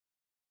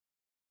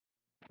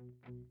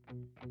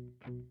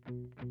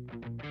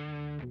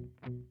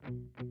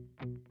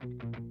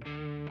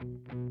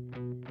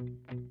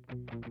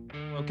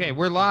Okay,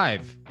 we're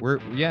live. We're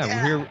Yeah.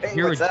 Hey,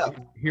 here what's with up?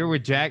 here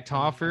with Jack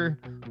Toffer,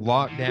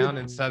 locked down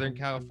in Southern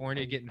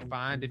California, getting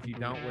fined if you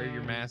don't wear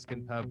your mask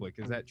in public.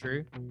 Is that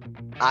true?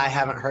 I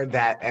haven't heard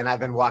that, and I've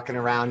been walking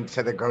around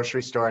to the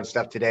grocery store and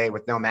stuff today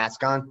with no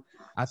mask on.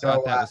 I thought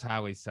So, that was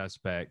highly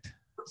suspect.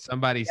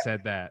 Somebody yeah,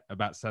 said that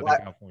about Southern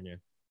what? California.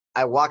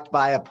 I walked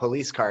by a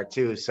police car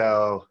too,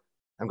 so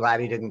I'm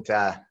glad he didn't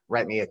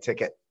write me a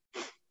ticket.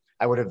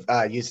 I would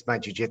have used my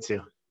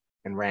jujitsu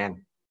and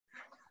ran.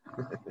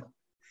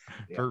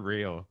 Yeah. For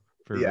real.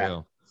 For Yeah.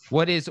 real.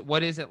 What is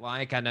it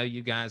like? I know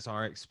you guys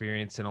are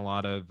experiencing a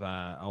lot.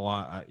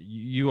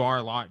 You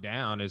are locked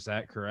down. Is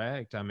that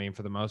correct? I mean,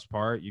 for the most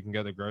part, you can go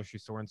to the grocery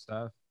store and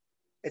stuff.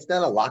 It's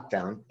not a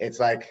lockdown. It's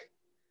like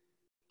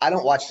I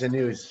don't watch the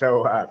news,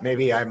 so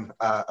maybe I'm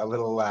a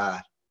little,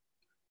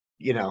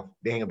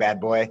 being a bad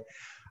boy.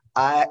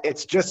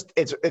 It's just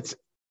it's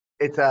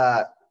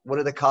what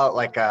do they call it?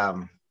 Like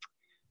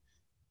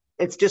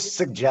it's just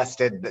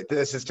suggested that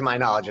this is to my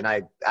knowledge, and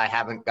I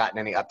haven't gotten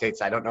any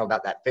updates. I don't know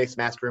about that face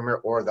mask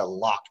rumor or the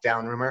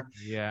lockdown rumor,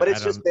 Yeah, but I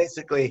it's just don't.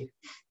 basically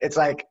it's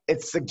like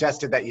it's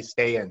suggested that you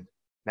stay in.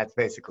 That's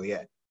basically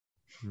it.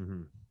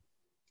 Mhm.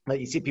 But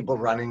you see people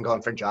running,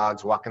 going for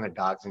jogs, walking their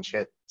dogs and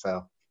shit.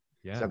 So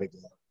it's Yeah. no big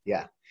deal.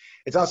 Yeah,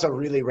 it's also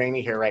really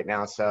rainy here right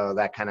now, so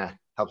that kind of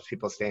helps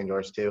people stay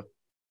indoors too.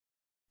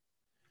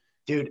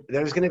 Dude,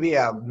 there's going to be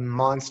a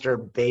monster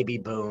baby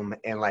boom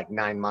in like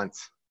 9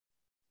 months.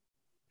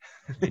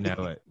 You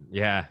know it.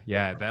 Yeah,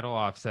 yeah. That'll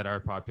offset our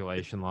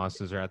population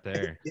losses right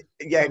there.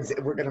 Yeah,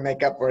 we're going to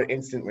make up for it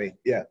instantly.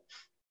 Yeah.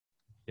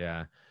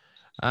 Yeah.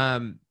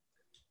 Um,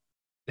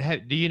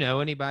 do you know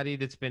anybody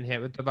that's been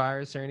hit with the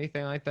virus or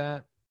anything like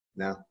that?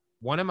 No.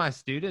 One of my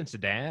students'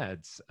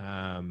 dads,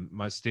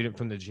 my student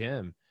from the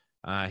gym,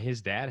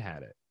 his dad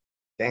had it,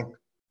 Dang.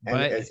 And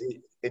but did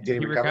he he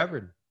recover?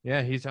 recovered.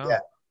 Yeah, he's Yeah. home.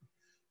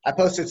 I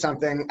posted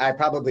something. I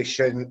probably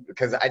shouldn't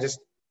because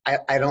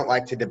I don't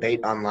like to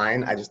debate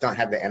online. I just don't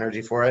have the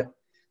energy for it.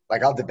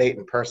 Like I'll debate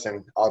in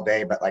person all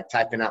day, but like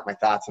typing out my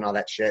thoughts and all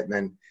that shit and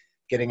then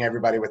getting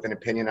everybody with an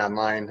opinion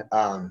online.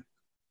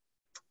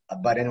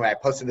 But anyway, I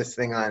posted this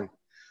thing on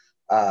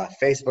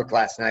Facebook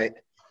last night.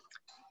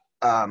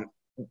 Um,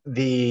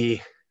 the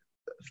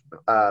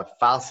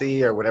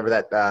Fauci or whatever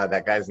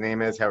that guy's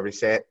name is, however you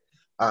say it.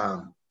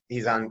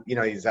 He's on,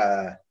 he's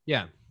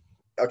Yeah.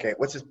 okay.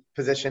 What's his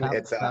position?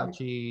 It's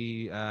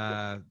Fauci.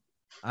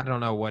 I don't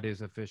know what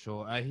his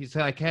official. He's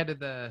like head of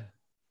the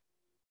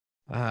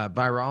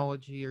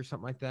virology or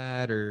something like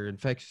that, or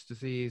infectious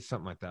disease,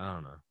 something like that. I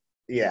don't know.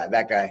 yeah,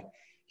 that guy.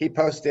 He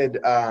posted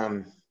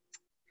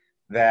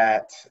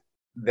that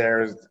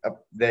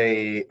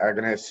they are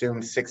going to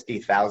assume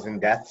 60,000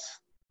 deaths.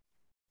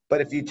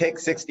 But if you take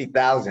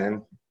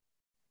 60,000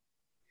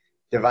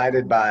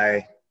 divided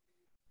by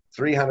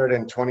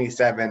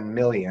 327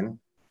 million,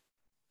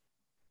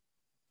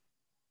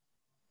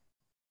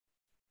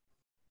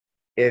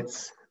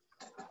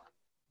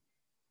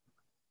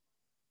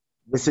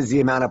 this is the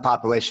amount of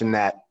population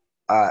that,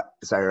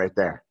 sorry, right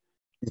there,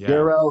 Yeah.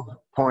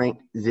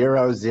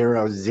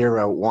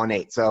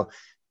 0.00018. So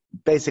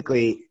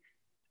basically,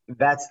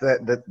 that's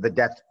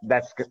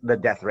the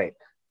death rate.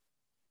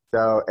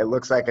 So it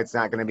looks like it's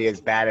not going to be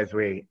as bad as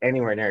we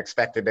anywhere near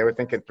expected. They were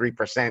thinking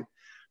 3%,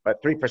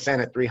 but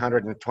 3% at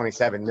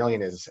 327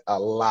 million is a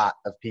lot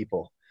of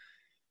people.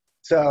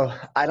 So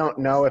I don't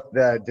know if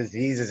the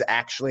disease is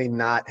actually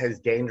not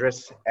as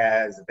dangerous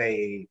as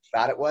they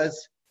thought it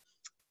was.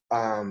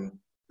 I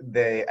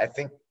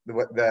think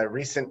the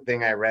recent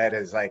thing I read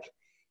is like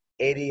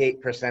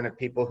 88% of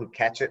people who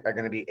catch it are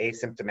going to be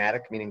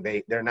asymptomatic, meaning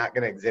they're not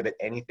going to exhibit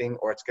anything,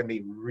 or it's going to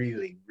be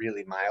really,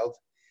 really mild.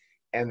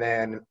 And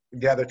then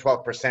the other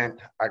 12%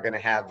 are going to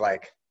have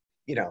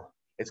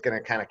it's going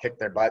to kind of kick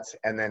their butts.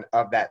 And then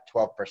of that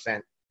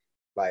 12%,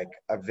 like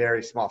a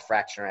very small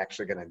fraction are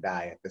actually going to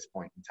die at this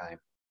point in time.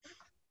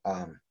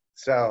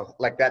 So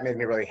like that made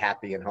me really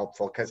happy and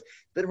hopeful because it's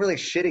been really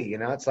shitty.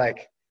 It's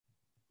like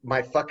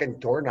my fucking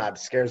doorknob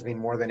scares me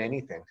more than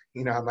anything.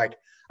 I'm like,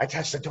 I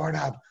touched the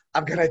doorknob,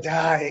 I'm going to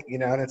die,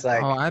 and it's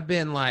like, Oh, I've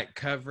been like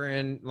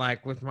covering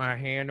like with my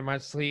hand in my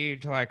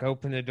sleeve to like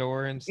open the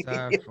door and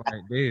stuff. yeah,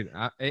 Like, dude,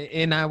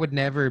 and I would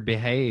never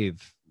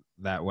behave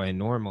that way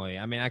normally.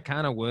 I mean, I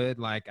kind of would.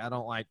 Like, I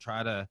don't like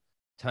try to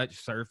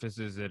touch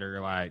surfaces that are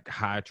like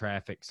high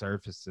traffic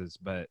surfaces,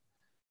 but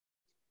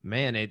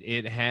man,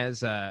 it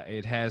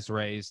has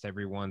raised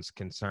everyone's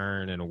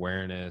concern and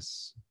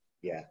awareness.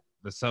 yeah.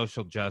 The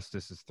social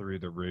justice is through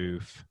the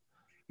roof.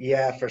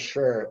 Yeah, for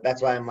sure.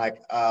 That's why I'm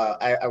like,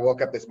 I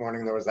woke up this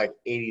morning, there was like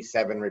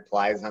 87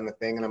 replies on the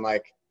thing, and I'm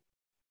like,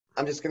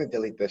 I'm just gonna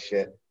delete this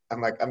shit.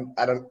 I'm like,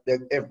 I don't,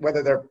 if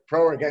whether they're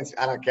pro or against,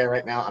 I don't care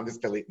right now. I'm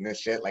just deleting this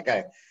shit. Like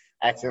I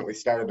accidentally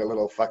started a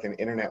little fucking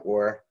internet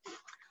war.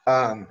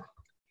 Um,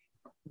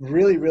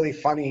 Really, really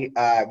funny.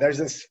 There's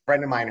this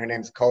friend of mine. Her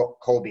name's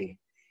Colby,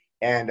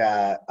 and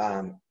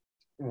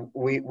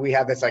we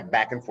have this like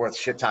back and forth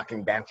shit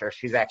talking banter.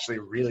 She's actually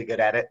really good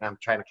at it, and I'm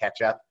trying to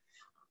catch up.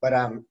 But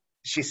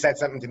she said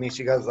something to me.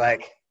 She goes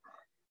like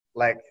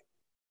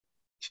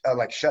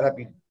shut up,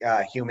 you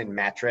human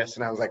mattress.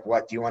 And I was like,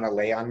 what? Do you want to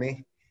lay on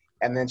me?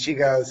 And then she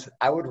goes,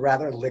 I would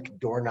rather lick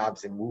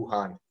doorknobs in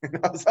Wuhan. And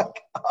I was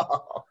like,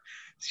 oh,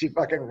 she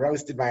fucking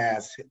roasted my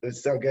ass. It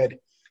was so good.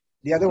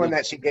 The other one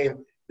that she gave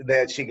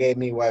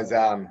me was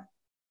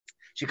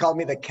she called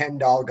me the Ken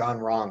doll gone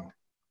wrong.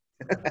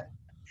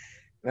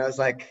 And I was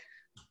like,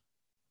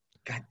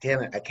 God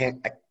damn it, I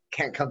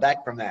can't come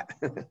back from that.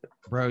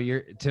 Bro,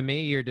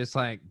 you're just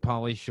like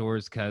Pauly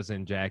Shore's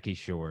cousin, Jackie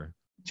Shore.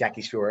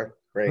 Jackie Shore,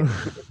 great.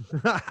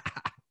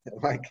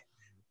 Like,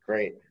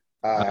 great.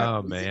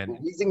 Oh man,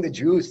 wheezing the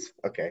juice.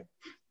 Okay.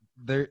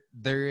 There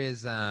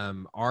is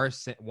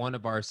one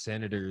of our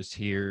senators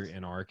here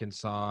in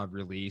Arkansas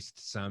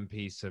released some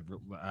piece of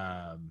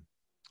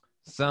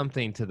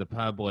something to the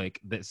public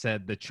that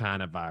said the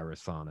China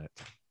virus on it.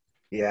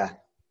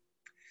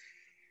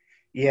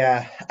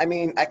 Yeah, I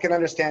mean, I can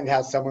understand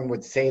how someone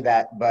would say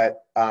that,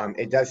 but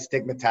it does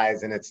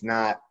stigmatize, and it's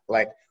not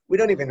like, we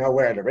don't even know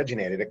where it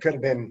originated. It could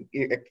have been,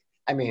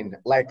 I mean,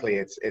 likely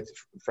it's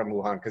from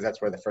Wuhan because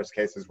that's where the first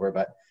cases were,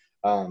 but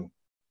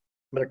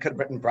it could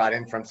have been brought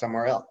in from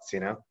somewhere else,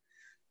 you know?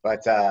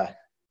 But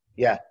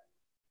yeah,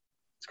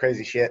 it's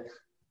crazy shit.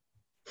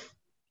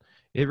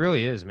 It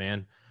really is,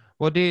 man.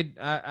 Well, dude,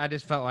 I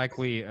just felt like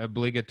we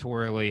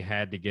obligatorily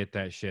had to get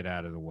that shit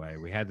out of the way.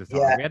 We had to we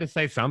had to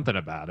say something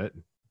about it.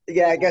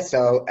 Yeah, I guess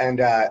so. And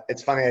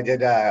it's funny, I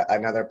did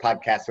another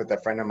podcast with a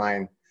friend of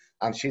mine.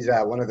 She's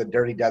one of the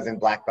Dirty Dozen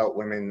black belt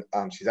women.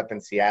 She's up in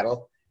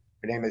Seattle.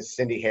 Her name is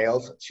Cindy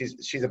Hales.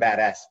 She's a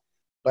badass.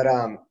 But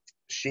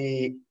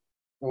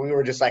we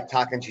were just like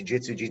talking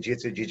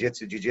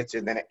jiu-jitsu,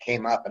 and then it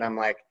came up, and I'm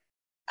like,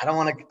 I don't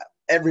want to.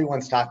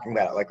 Everyone's talking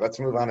about it. Like, let's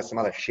move on to some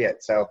other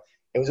shit. So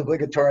it was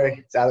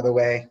obligatory. It's out of the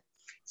way.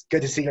 It's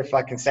good to see your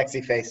fucking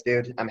sexy face,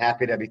 dude. I'm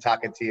happy to be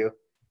talking to you.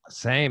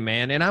 Same,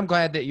 man. And I'm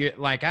glad that you're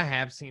like, I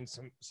have seen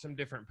some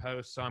different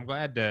posts, so I'm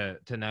glad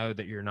to know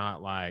that you're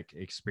not like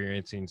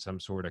experiencing some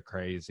sort of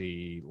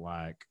crazy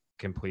like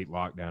complete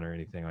lockdown or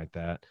anything like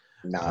that.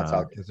 No, it's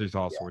all good. Because there's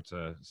all sorts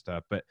of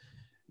stuff. But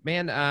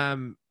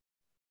man,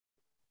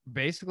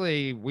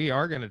 basically we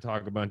are going to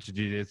talk a bunch of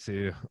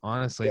jiu-jitsu.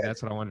 Honestly,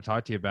 that's what I want to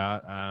talk to you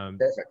about.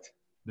 Perfect.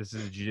 This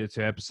is a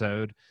jiu-jitsu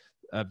episode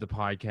of the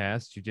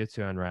podcast,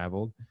 Jiu-Jitsu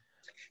Unraveled.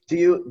 Do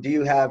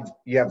you have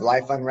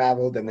Life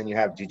Unraveled and then you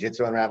have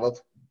Jiu-Jitsu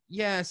Unraveled?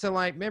 Yeah, so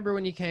like, remember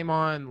when you came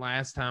on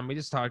last time? We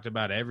just talked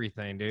about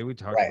everything, dude. We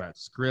talked about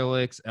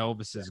Skrillex,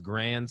 Elvis's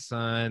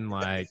grandson,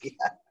 like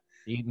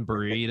eating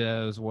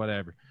burritos,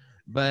 whatever.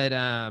 But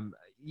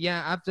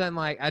yeah, I've done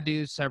I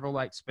do several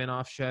like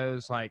spinoff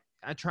shows. Like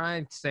I try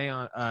and stay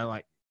on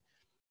like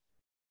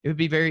it would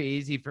be very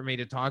easy for me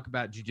to talk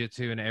about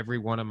jiu-jitsu in every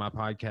one of my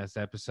podcast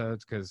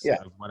episodes because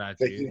of what I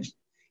do. It's a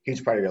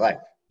huge part of your life.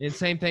 And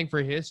same thing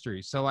for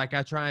history. So like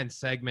I try and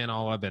segment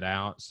all of it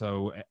out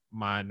so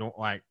my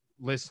like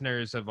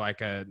listeners of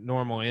like a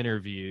normal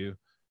interview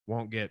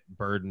won't get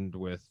burdened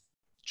with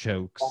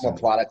chokes.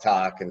 Almost a lot of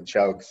talk and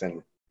chokes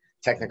and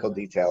technical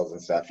details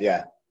and stuff.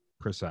 Yeah.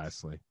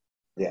 Precisely.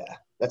 Yeah,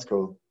 that's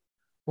cool.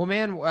 Well,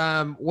 man,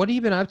 what have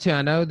you been up to?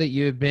 I know that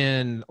you've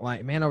been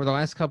like, man, over the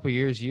last couple of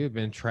years, you've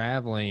been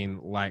traveling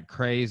like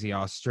crazy.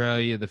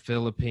 Australia, the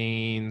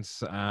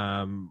Philippines.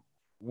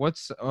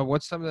 What's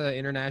some of the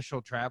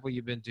international travel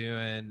you've been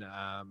doing,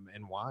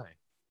 and why?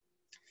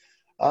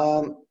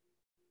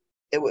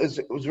 It was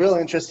really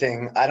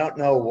interesting. I don't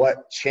know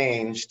what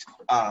changed,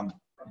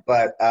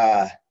 but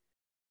I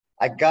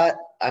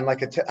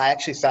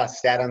actually saw a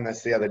stat on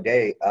this the other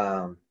day.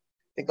 I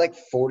think like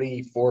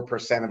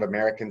 44% of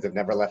Americans have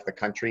never left the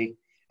country,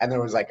 and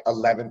there was like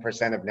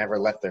 11% have never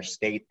left their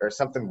state or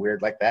something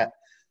weird like that.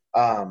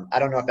 I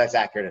don't know if that's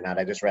accurate or not.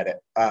 I just read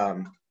it.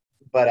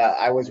 But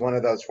I was one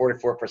of those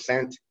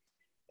 44%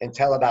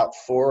 until about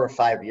 4 or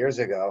 5 years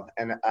ago.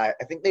 And I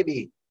think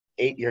maybe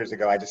 8 years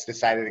ago, I just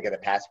decided to get a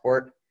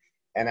passport,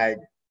 and I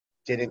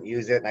didn't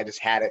use it, and I just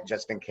had it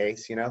just in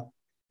case, you know.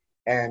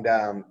 And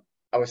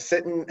I was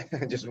sitting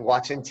just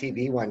watching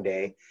TV one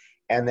day,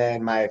 and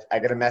then I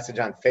get a message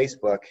on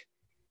Facebook,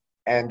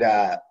 and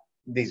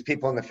these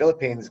people in the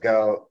Philippines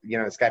go, you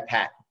know, this guy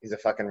Pat, he's a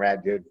fucking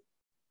rad dude,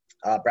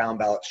 brown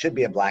belt, should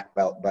be a black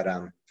belt, but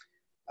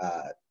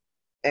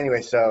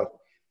anyway, so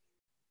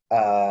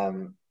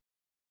I'm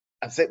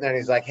sitting there, and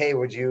he's like, hey,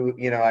 would you,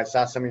 you know, I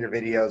saw some of your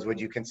videos, would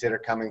you consider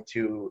coming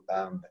to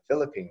the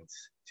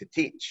Philippines to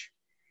teach?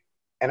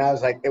 And I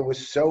was like, it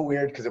was so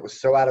weird because it was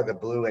so out of the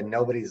blue, and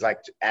nobody's like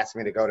asked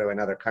me to go to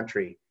another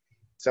country.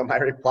 So my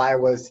reply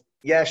was,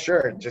 yeah,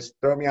 sure. Just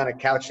throw me on a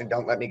couch and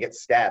don't let me get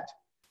stabbed.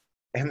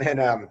 And then,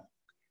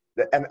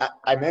 and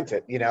I meant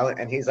it, you know,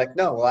 and he's like,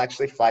 no, we'll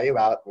actually fly you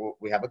out.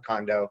 We have a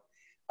condo.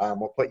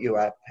 We'll put you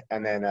up.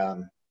 And then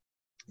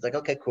it's like,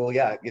 okay, cool.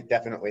 Yeah,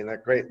 definitely. And they're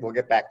great. We'll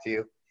get back to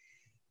you.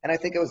 And I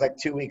think it was like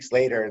 2 weeks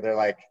later, they're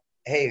like,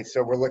 hey,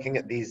 so we're looking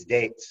at these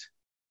dates.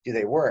 Do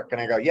they work?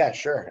 And I go, yeah,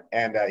 sure.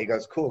 And he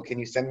goes, cool. Can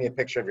you send me a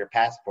picture of your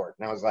passport?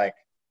 And I was like,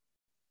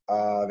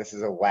 this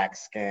is a whack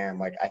scam.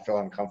 Like, I feel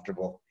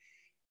uncomfortable.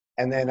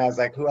 And then I was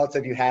like, who else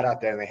have you had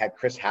out there? And they had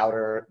Chris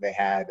Howder. They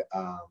had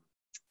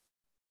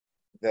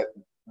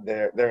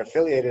they're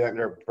affiliated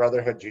under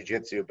Brotherhood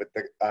Jiu-Jitsu, but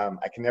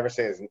I can never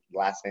say his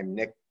last name,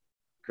 Nick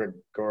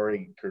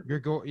Gregorius.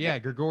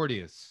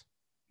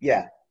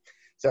 Yeah.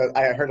 So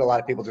I heard a lot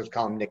of people just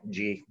call him Nick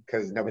G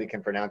because nobody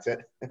can pronounce it.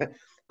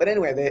 But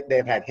anyway,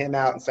 they've had him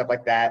out and stuff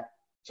like that.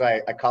 So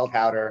I called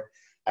Howder.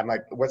 I'm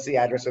like, what's the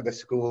address of the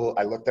school?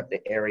 I looked up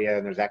the area,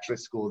 and there's actually a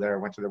school there. I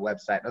went to their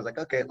website. I was like,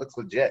 okay, it looks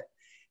legit.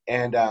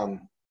 And I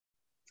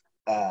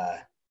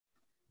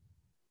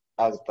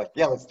was like,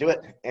 yeah, let's do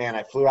it. And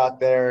I flew out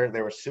there.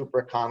 They were super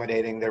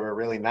accommodating. They were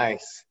really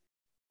nice.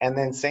 And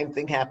then same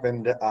thing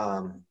happened,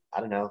 I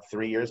don't know,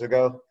 3 years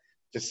ago.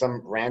 Just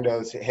some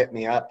randos hit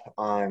me up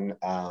on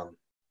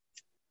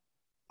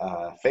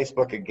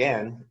Facebook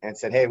again and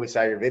said, hey, we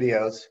saw your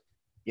videos.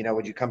 You know,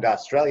 would you come to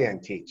Australia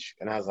and teach?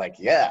 And I was like,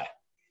 yeah.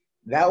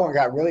 That one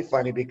got really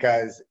funny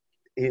because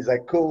he's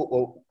like,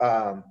 cool.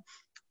 Well,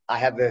 I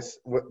have this.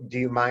 Do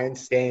you mind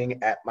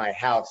staying at my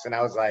house? And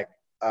I was like,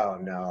 oh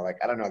no, like,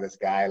 I don't know this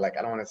guy. Like,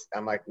 I don't want to.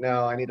 I'm like,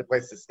 no, I need a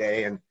place to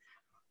stay, and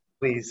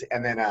please.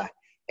 And then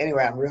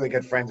anyway, I'm really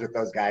good friends with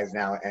those guys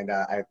now, and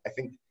I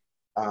think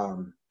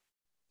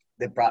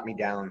they brought me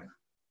down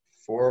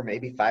 4,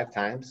 maybe 5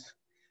 times.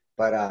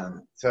 But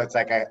so it's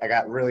like I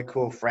got really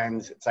cool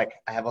friends. It's like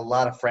I have a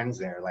lot of friends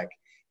there. Like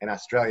in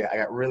Australia, I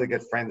got really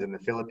good friends in the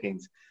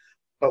Philippines.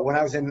 But when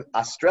I was in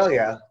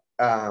Australia,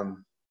 the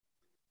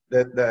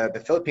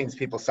Philippines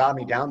people saw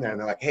me down there, and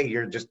they're like, hey,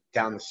 you're just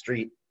down the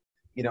street.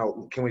 You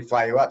know, can we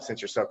fly you up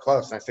since you're so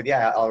close? And I said,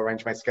 yeah, I'll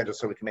arrange my schedule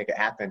so we can make it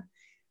happen.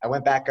 I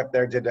went back up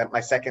there, did my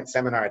second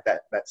seminar at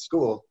that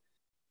school.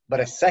 But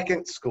a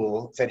second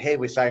school said, hey,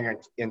 we saw you're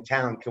in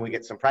town. Can we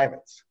get some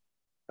privates?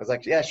 I was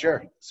like, yeah,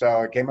 sure. So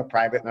I gave them a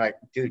private, and they're like,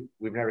 dude,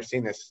 we've never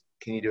seen this.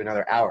 Can you do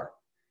another hour?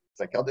 It's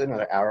like, I'll do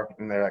another hour.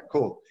 And they're like,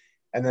 cool.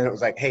 And then it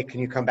was like, hey, can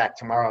you come back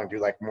tomorrow and do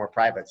like more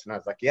privates? And I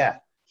was like, yeah.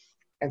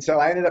 And so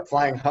I ended up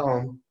flying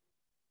home,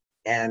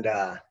 and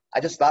I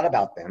just thought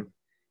about them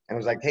and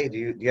was like, hey, do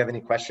you have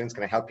any questions?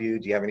 Can I help you?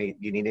 Do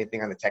you need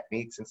anything on the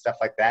techniques and stuff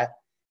like that?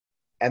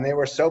 And they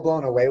were so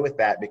blown away with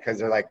that because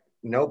they're like,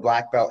 no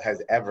black belt has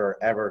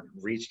ever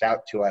reached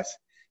out to us,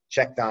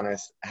 checked on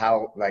us.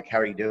 How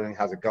are you doing?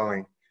 How's it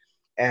going?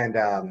 And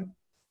I'm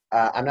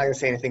not going to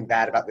say anything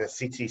bad about the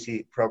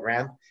CTC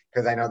program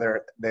because I know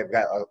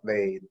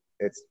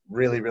it's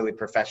really, really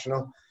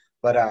professional.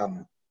 But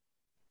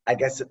I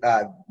guess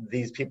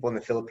these people in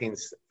the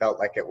Philippines felt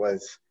like it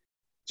was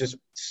just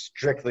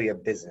strictly a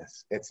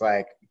business. It's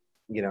like,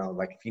 you know,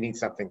 like if you need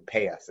something,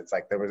 pay us. It's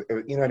like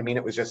you know what I mean?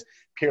 It was just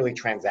purely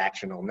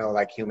transactional. No,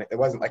 like human. It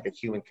wasn't like a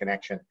human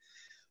connection.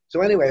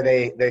 So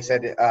anyway, they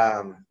said,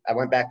 I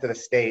went back to the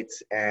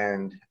States,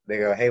 and they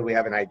go, hey, we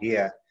have an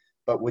idea,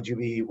 but would you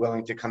be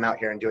willing to come out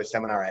here and do a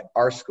seminar at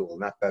our school,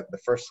 not the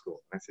first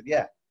school? And I said,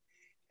 yeah.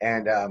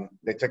 And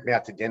they took me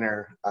out to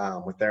dinner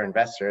with their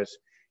investors,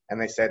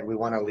 and they said, we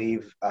want to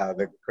leave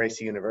the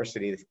Gracie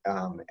University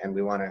and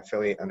we want to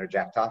affiliate under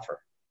Jack Toffer.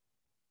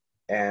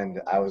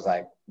 And I was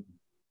like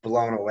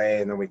blown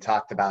away. And then we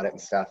talked about it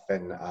and stuff.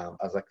 And I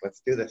was like,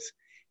 let's do this.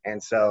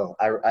 And so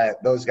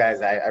those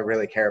guys I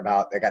really care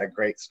about. They got a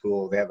great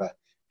school. They have a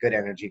good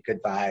energy,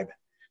 good vibe.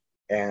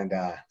 And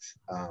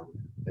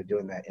they're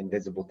doing that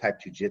invisible type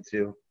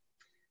jiu-jitsu.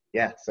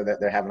 Yeah, so that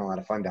they're having a lot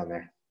of fun down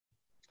there.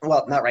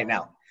 Well, not right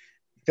now.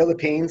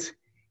 Philippines,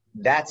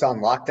 that's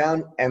on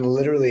lockdown. And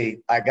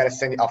literally,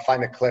 I'll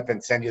find a clip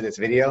and send you this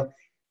video.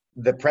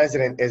 The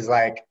president is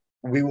like,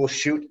 we will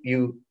shoot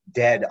you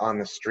dead on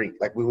the street.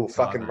 Like, we will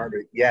fucking murder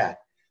you. Yeah,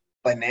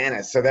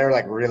 bananas. So they're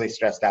like really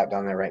stressed out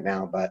down there right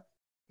now, but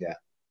yeah.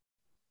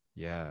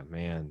 Yeah,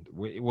 man.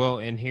 Well,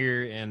 in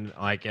here in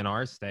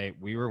our state,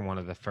 we were one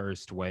of the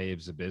first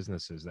waves of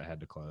businesses that had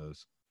to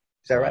close.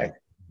 Is that right?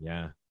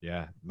 Yeah.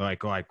 Yeah.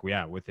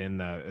 Within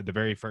the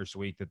very first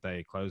week that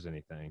they close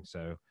anything.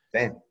 So,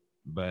 Same.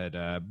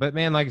 But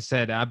man, like I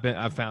said,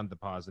 I've found the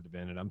positive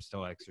in it. I'm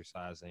still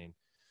exercising.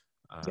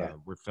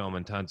 We're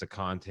filming tons of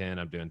content.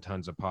 I'm doing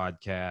tons of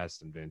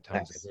podcasts. I'm doing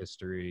tons of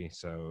history.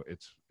 So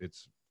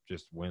it's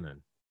just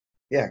winning.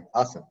 Yeah.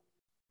 Awesome.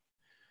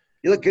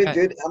 You look good,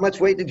 dude. How much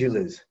weight did you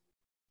lose?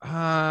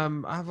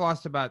 I've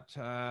lost about,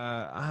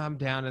 I'm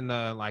down in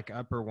the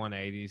upper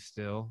 180s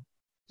still.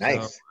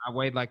 Nice. So I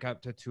weighed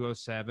up to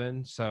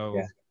 207.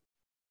 So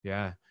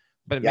yeah.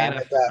 But yeah,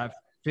 man, I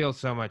feel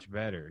so much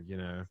better, you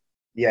know?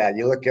 Yeah.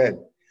 You look good.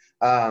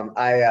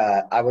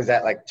 I was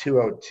at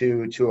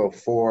 202,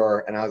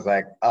 204, and I was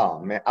like, oh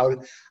man,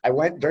 I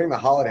went during the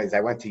holidays.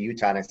 I went to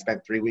Utah and I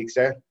spent 3 weeks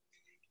there.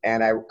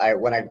 And I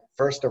when I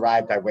first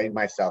arrived, I weighed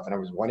myself and I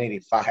was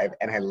 185,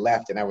 and I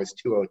left and I was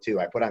 202.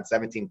 I put on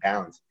 17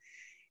 pounds,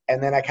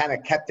 and then I kind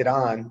of kept it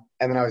on,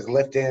 and then I was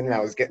lifting and I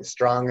was getting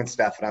strong and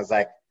stuff. And I was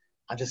like,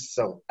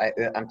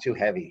 I'm too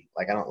heavy.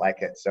 Like, I don't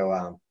like it.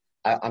 So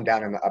I'm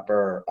down in the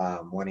upper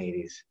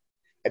 180s.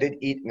 I did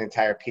eat an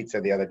entire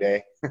pizza the other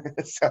day,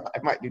 so I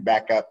might be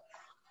back up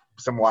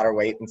some water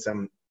weight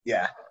and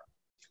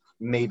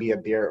maybe a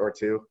beer or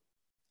two.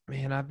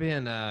 Man, I've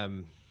been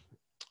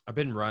I've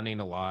been running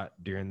a lot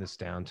during this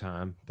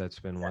downtime. That's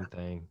been one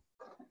thing.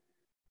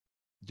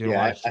 Doing a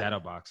lot Yeah, of shadow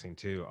boxing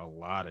too. A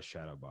lot of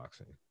shadow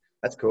boxing.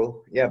 that's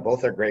cool. Yeah,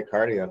 both are great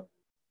cardio.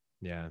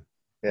 Yeah.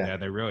 Yeah. Yeah,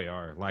 they really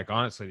are. Like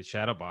honestly, the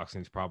shadow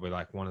boxing is probably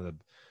like one of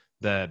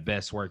the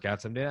best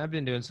workouts I'm doing. I've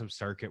been doing some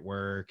circuit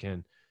work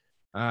and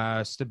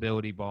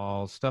stability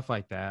balls, stuff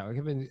like that. Like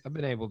I've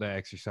been able to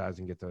exercise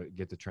and get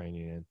the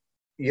training in.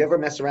 You ever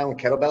mess around with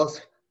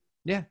kettlebells?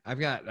 Yeah,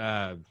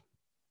 I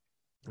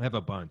have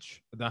a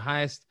bunch. The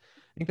highest,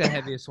 I think the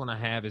heaviest one I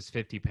have is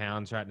 50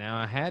 pounds right now.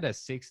 I had a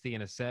 60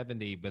 and a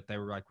 70, but they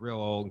were like real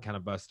old and kind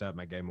of bust up.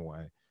 And I gave them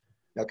away.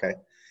 Okay.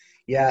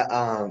 Yeah,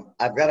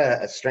 I've got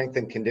a strength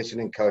and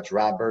conditioning coach,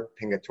 Robert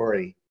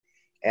Pingatori,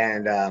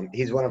 and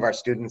he's one of our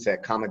students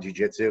at Kama Jiu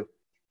Jitsu.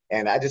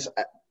 And I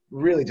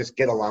really just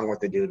get along with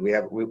the dude. We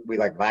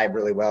like vibe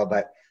really well,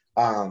 but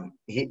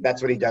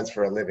that's what he does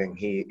for a living.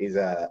 He's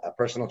a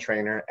personal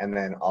trainer and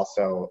then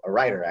also a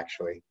writer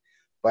actually.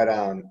 But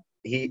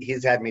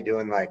he's had me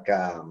doing like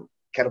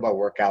kettlebell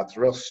workouts,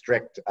 real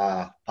strict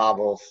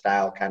Pavel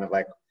style, kind of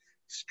like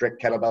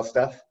strict kettlebell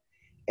stuff.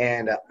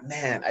 And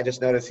man, I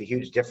just noticed a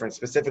huge difference,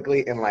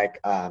 specifically in like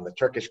the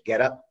Turkish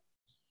get up,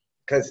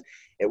 because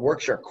it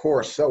works your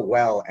core so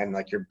well and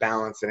like your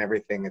balance and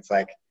everything. It's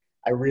like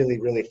I really,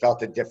 really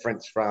felt a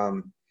difference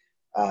from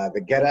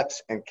the get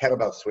ups and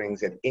kettlebell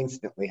swings. It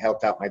instantly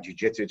helped out my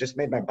jujitsu. It just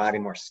made my body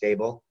more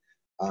stable.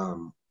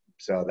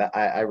 So that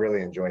I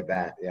really enjoyed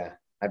that. Yeah,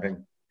 I've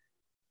been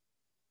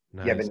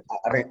Nice.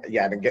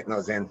 I've been getting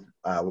those in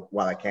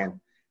while I can.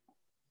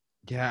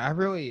 Yeah,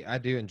 I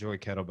do enjoy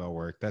kettlebell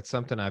work. That's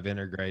something I've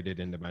integrated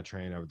into my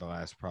training over the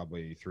last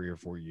probably 3 or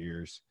 4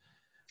 years.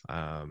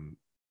 Um,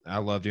 I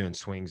love doing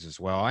swings as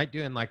well. I like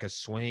doing like a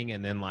swing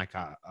and then like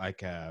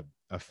a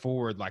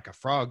forward, like a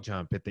frog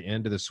jump at the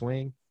end of the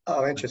swing,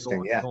 Oh, like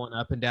interesting. Yeah, going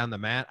up and down the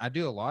mat. I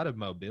do a lot of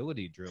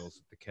mobility drills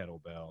with the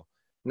kettlebell.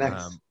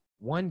 nice.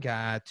 One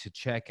guy to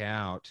check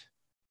out,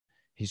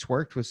 he's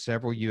worked with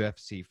several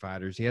UFC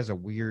fighters. He has a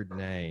weird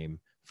name.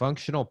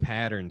 Functional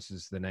Patterns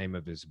is the name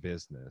of his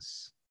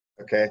business.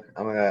 Okay,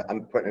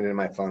 I'm putting it in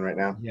my phone right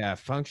now. Yeah,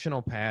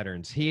 Functional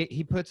Patterns.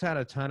 He puts out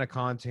a ton of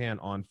content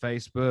on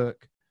Facebook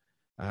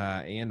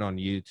and on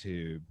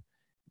YouTube.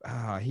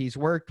 He's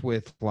worked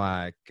with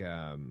like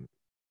Sorry,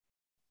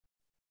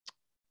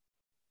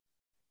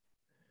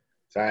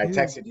 I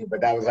texted you, but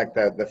that was like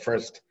the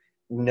first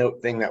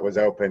note thing that was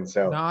open.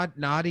 So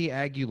Nadi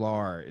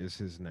Aguilar is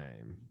his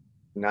name.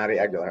 Naughty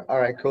Aguilar. All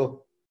right,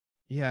 cool.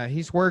 Yeah,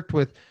 he's worked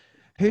with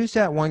who's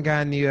that one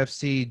guy in the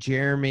UFC?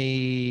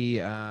 Jeremy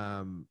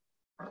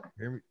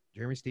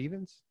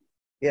Stevens?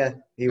 Yeah,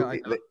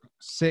 Like I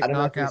sick don't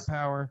know if knockout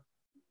power.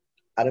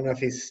 I don't know if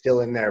he's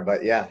still in there,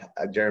 but yeah,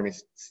 Jeremy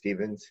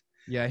Stevens.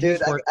 Yeah, Dude,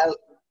 he's worked.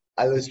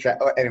 I lose track.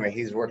 Oh, anyway,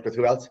 he's worked with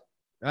who else?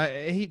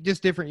 He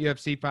just different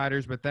UFC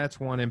fighters, but that's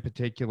one in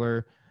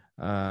particular.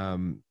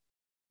 Um,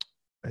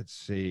 let's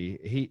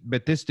see.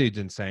 But this dude's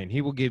insane.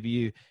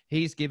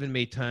 He's given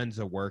me tons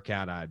of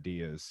workout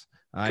ideas.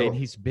 And Cool.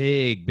 he's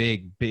big,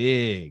 big,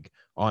 big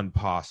on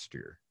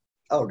posture.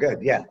 Oh,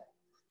 good. Yeah,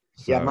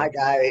 yeah. So My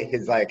guy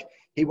is like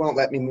he won't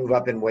let me move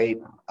up in weight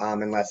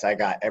unless I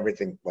got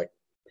everything like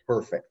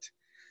perfect.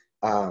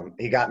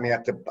 He got me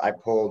up to I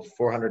pulled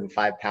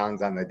 405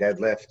 pounds on the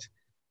deadlift,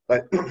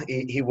 but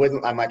he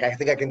wouldn't. I'm like, I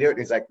think I can do it. And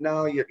he's like,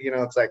 no,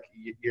 it's like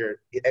you're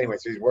anyway.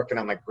 So he's working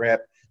on my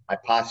grip, my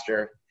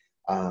posture.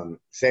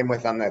 Same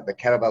with on the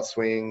kettlebell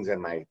swings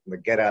and the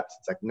get ups.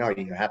 It's like, no,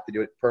 you have to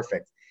do it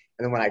perfect.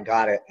 And then when I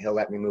got it, he'll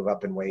let me move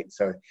up in weight.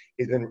 So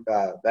he's been,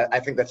 I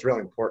think that's really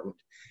important.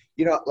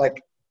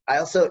 Like I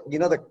also,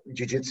 the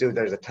jujitsu,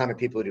 there's a ton of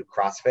people who do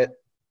CrossFit.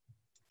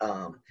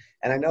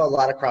 And I know a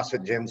lot of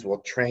CrossFit gyms will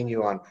train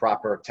you on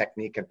proper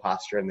technique and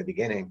posture in the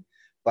beginning,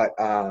 but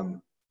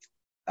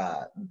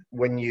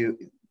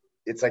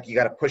it's like you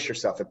got to push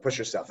yourself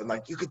and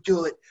like, you could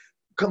do it.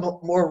 Come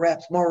up, more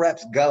reps,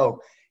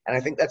 go. And I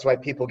think that's why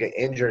people get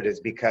injured is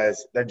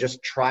because they're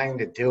just trying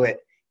to do it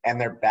and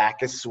their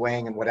back is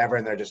swaying and whatever.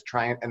 And they're just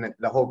trying. And then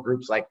the whole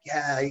group's like,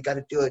 yeah, you got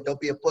to do it. Don't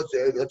be a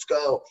pussy. Let's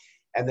go.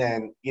 And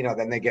then,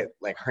 then they get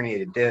like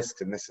herniated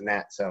discs and this and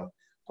that. So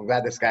I'm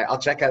glad this guy, I'll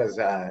check out his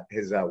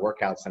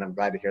workouts, and I'm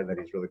glad to hear that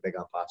he's really big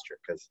on posture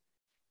because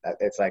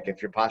it's like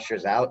if your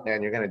posture's out,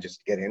 man, you're going to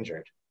just get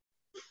injured.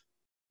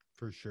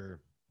 for sure.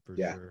 For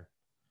Yeah. sure.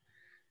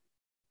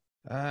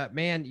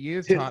 Man,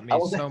 you've Dude, taught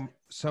me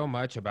so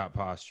much about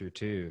posture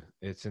too.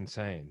 It's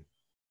insane.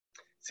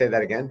 Say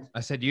that again. I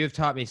said you've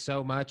taught me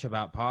so much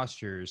about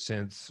posture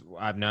since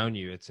I've known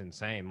you. It's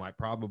insane. Like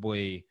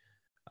probably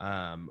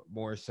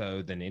more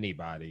so than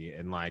anybody.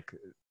 And like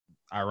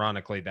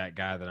ironically, that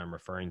guy that I'm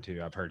referring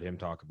to, I've heard him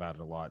talk about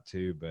it a lot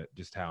too, but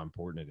just how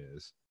important it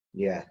is.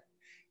 Yeah.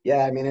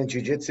 Yeah. I mean, in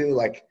jiu-jitsu,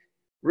 like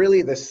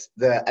really there's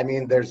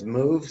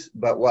moves,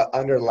 but what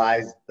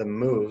underlies the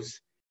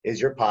moves is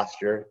your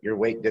posture, your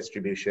weight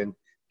distribution,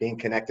 being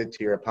connected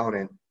to your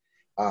opponent.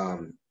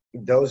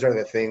 Those are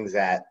the things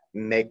that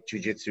make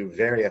jiu-jitsu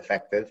very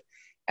effective.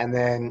 And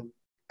then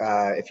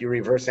if you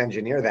reverse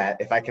engineer that,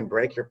 if I can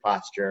break your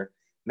posture,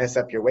 mess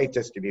up your weight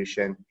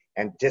distribution,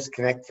 and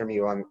disconnect from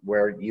you on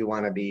where you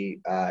want to be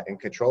in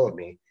control of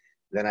me,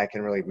 then I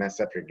can really mess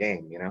up your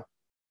game, you know?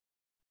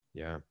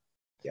 Yeah.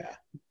 Yeah.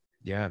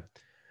 Yeah.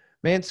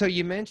 Man, so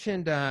you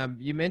mentioned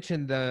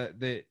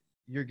the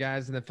your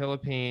guys in the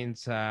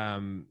Philippines,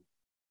 they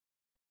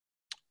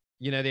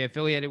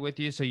affiliated with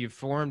you, so you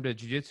formed a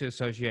jiu-jitsu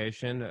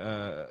association.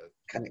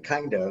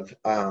 Kind of.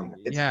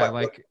 It's Yeah, fun.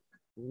 like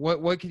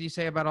what could you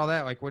say about all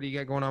that? Like, what do you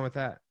got going on with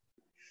that?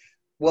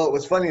 Well, it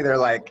was funny. They're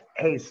like,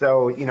 hey,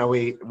 so,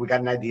 we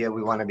got an idea.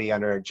 We want to be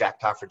under Jack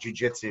Talk for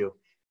Jiu-Jitsu.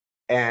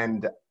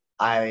 And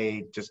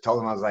I just told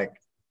them, I was like,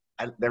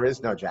 there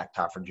is no Jack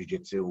Talk for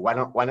Jiu-Jitsu. Why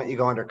don't you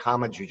go under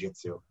Kama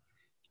Jiu-Jitsu?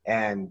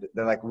 And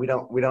they're like, we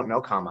don't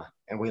know Kama,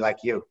 and we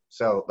like you.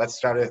 So let's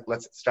start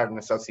an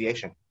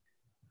association.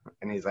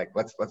 And he's like,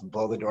 let's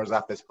blow the doors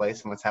off this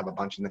place and let's have a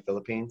bunch in the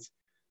Philippines.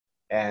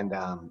 And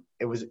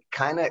it was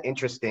kind of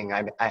interesting.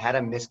 I had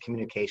a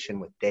miscommunication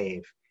with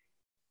Dave,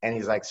 and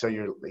he's like,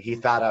 he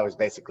thought I was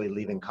basically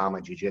leaving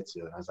Kama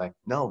Jiu-Jitsu. And I was like,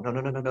 no.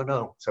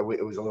 So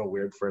it was a little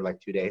weird for like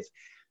 2 days.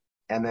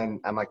 And then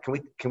I'm like,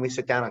 can we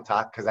sit down and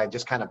talk? Cause I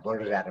just kind of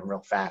blurted at him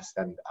real fast,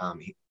 and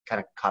he kind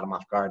of caught him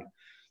off guard.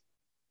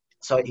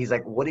 So he's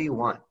like, what do you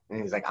want?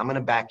 And he's like, I'm going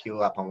to back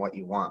you up on what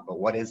you want, but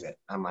what is it?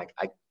 I'm like,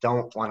 I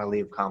don't want to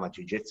leave Kama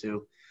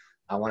Jiu-Jitsu.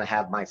 I want to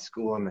have my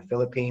school in the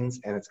Philippines,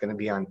 and it's going to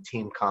be on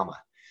Team Kama.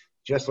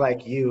 Just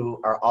like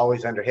you are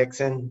always under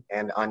Rickson,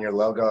 and on your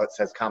logo it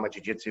says Kama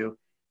Jiu-Jitsu,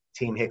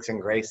 Team Rickson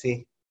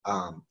Gracie.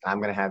 I'm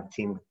going to have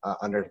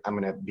I'm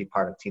going to be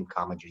part of Team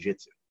Kama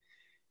Jiu-Jitsu.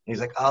 And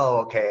he's like, oh,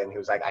 okay. And he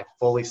was like, I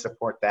fully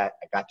support that.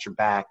 I got your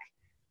back.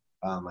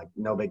 Like,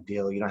 no big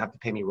deal. You don't have to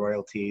pay me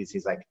royalties.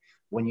 He's like,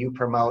 when you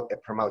promote,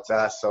 it promotes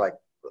us. So like,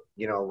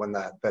 when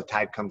the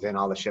tide comes in,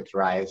 all the ships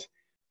rise.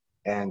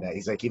 And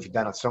he's like, you've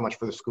done so much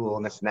for the school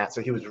and this and that.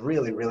 So he was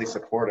really, really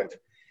supportive.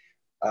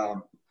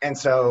 And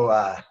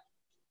so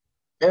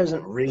there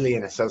isn't really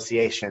an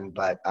association,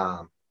 but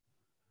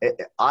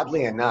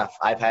oddly enough,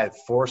 I've had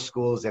 4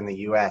 schools in the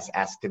U.S.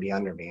 ask to be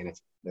under me, and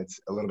it's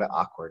a little bit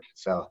awkward.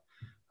 So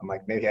I'm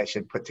like, maybe I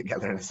should put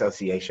together an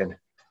association.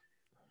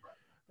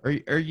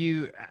 Are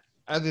you,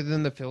 other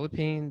than the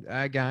Philippine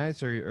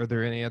guys, are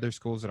there any other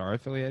schools that are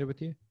affiliated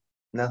with you?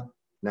 No.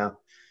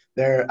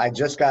 I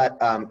just got,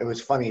 it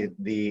was funny,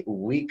 the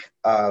week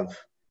of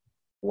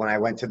when I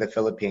went to the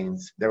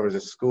Philippines, there was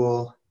a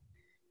school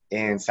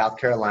in South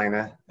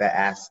Carolina that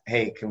asked,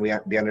 hey, can we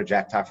be under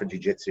Jack Talk for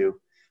Jiu-Jitsu?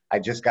 I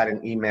just got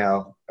an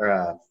email or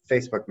a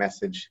Facebook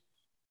message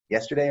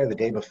yesterday or the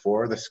day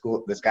before. This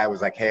guy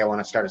was like, hey, I want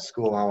to start a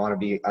school. I want to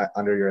be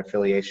under your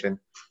affiliation.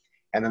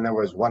 And then there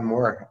was one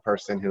more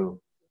person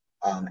who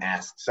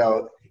asked.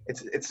 So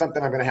it's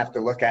something I'm going to have to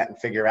look at and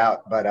figure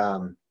out. But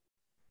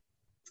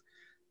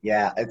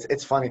yeah,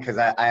 it's funny because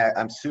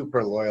I'm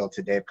super loyal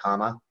to Dave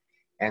Kama.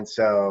 And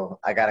so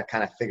I got to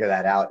kind of figure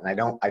that out. And I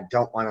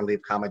don't want to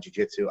leave Kama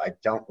Jiu-Jitsu. I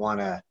don't want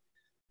to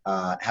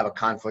have a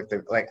conflict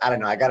of, like, I don't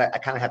know. I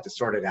kind of have to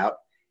sort it out.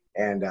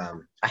 And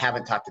I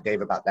haven't talked to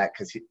Dave about that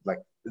because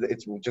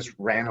it's just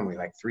randomly,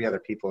 like 3 other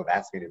people have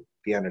asked me to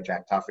be under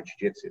Jack Talk for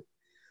Jiu-Jitsu.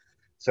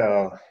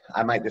 So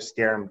I might just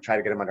steer him, try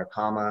to get him under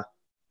Kama,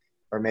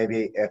 or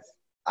maybe if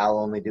I'll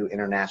only do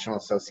international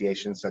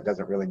associations, so it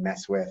doesn't really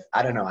mess with.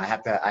 I don't know. I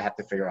have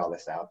to figure all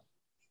this out.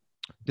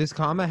 Does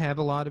Kama have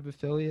a lot of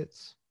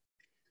affiliates?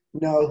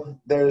 No,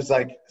 there's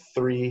like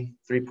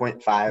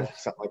 3.5,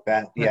 something like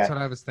that. That's what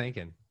I was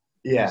thinking.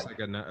 Yeah, it's like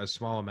a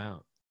small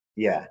amount.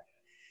 Yeah,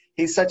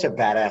 he's such a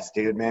badass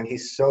dude, man.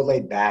 He's so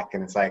laid back,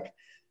 and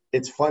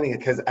it's funny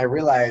because I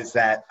realized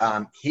that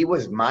he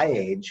was my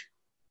age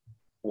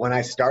when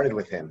I started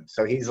with him.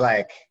 So he's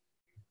like,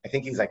 I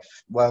think he's like,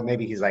 well,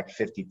 maybe he's like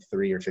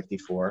 53 or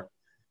 54.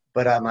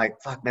 But I'm like,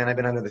 fuck, man, I've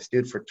been under this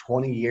dude for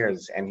 20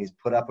 years, and he's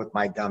put up with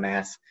my dumb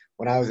ass.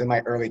 When I was in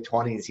my early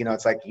 20s,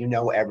 it's like,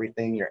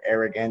 everything, you're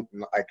arrogant,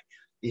 and like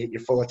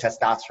you're full of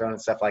testosterone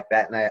and stuff like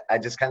that. And I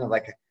just kind of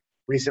like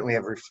recently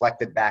have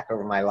reflected back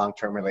over my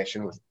long-term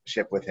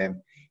relationship with him.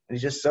 And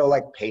he's just so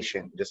like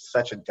patient, just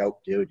such a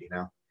dope dude,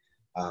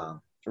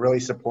 really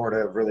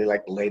supportive, really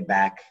like laid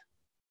back.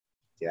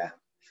 Yeah.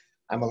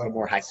 I'm a little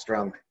more high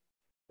strung.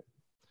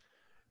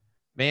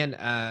 Man,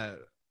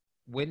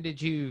 when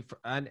did you,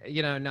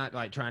 not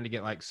like trying to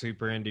get like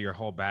super into your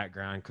whole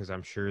background, because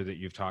I'm sure that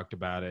you've talked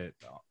about it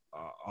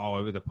all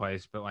over the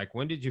place, but like,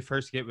 when did you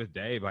first get with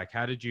Dave? Like,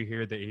 how did you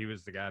hear that he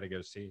was the guy to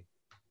go see?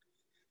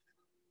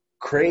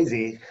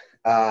 Crazy.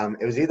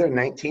 It was either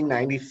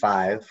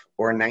 1995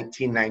 or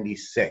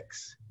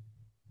 1996.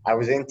 I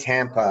was in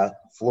Tampa,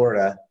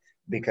 Florida,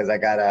 because I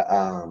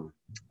got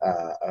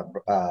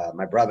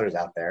my brother's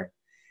out there.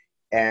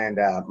 And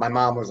my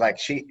mom was like,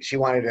 she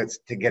wanted us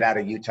to get out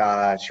of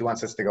Utah. She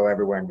wants us to go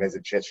everywhere and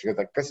visit shit. She was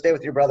like, go stay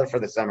with your brother for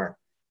the summer.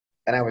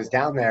 And I was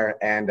down there,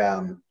 and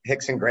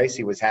Rickson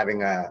Gracie was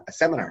having a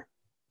seminar.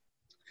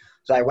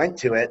 So I went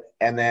to it,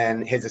 and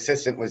then his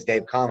assistant was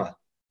Dave Kama.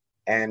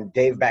 And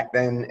Dave back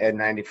then in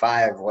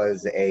 95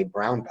 was a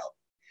brown belt.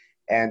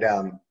 And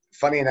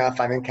funny enough,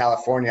 I'm in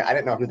California. I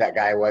didn't know who that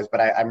guy was, but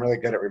I'm really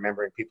good at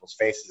remembering people's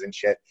faces and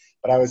shit.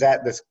 But I was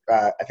at this,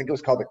 I think it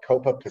was called the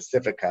Copa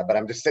Pacifica, but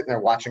I'm just sitting there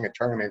watching a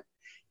tournament,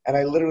 and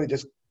I literally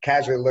just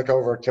casually look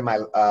over to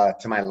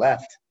my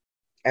left,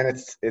 and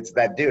it's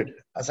that dude.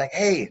 I was like,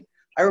 hey,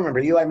 I remember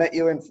you. I met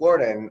you in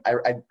Florida, and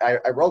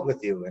I rolled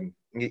with you, and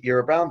you're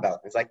a brown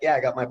belt. He's like, yeah, I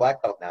got my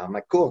black belt now. I'm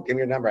like, cool, give me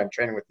your number. I'm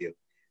training with you.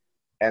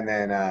 And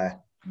then,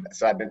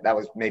 so that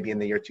was maybe in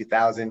the year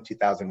 2000,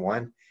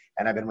 2001,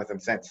 and I've been with him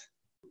since.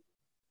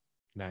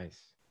 Nice.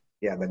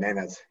 Yeah,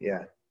 bananas.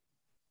 Yeah.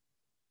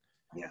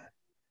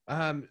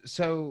 Yeah.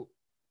 So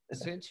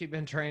since you've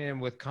been training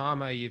with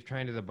Kama, you've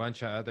trained with a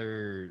bunch of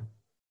other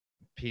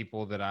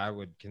people that I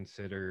would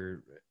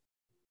consider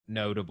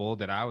notable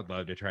that I would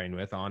love to train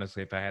with,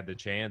 honestly, if I had the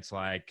chance,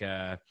 like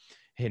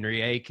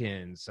Henry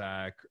Akins,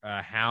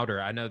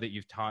 Howder. I know that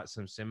you've taught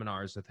some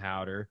seminars with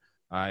Howder,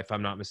 if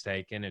I'm not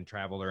mistaken, and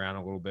traveled around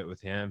a little bit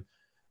with him.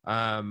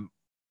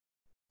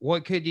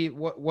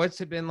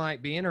 What's it been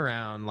like being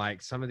around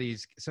like some of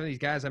these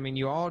guys? I mean,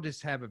 you all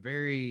just have a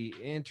very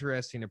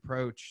interesting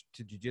approach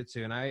to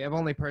jiu-jitsu, and I've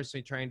only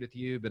personally trained with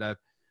you, but I've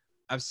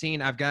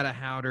got a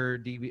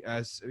Howder,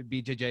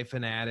 BJJ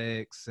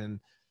Fanatics, and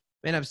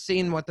man, I've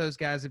seen what those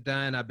guys have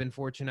done. I've been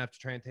fortunate enough to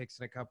train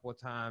Hickson a couple of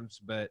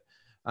times, but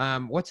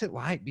what's it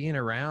like being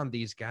around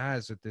these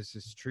guys with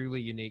this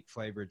truly unique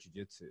flavor of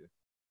jiu-jitsu?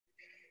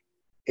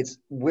 It's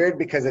weird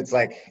because it's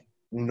like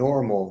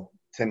normal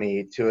to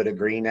me to a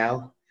degree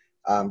now,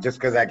 just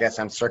because I guess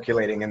I'm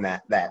circulating in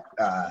that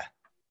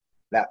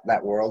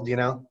world, you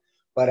know.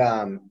 But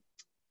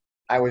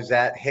I was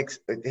at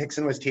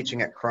Hickson was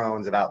teaching at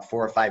Crohn's about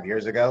 4 or 5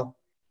 years ago,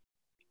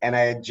 and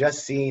I had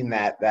just seen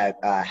that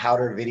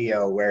Howder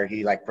video where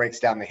he like breaks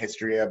down the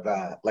history of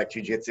like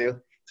jiu-jitsu.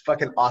 It's a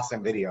fucking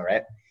awesome video,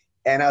 right?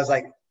 And I was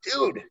like,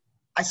 dude,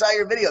 I saw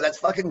your video. That's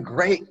fucking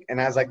great.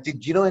 And I was like, dude,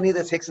 do you know any of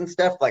this Hickson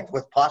stuff? Like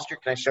with posture,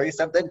 can I show you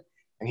something?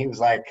 And he was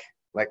like,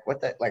 what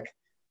the, like,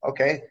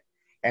 okay.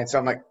 And so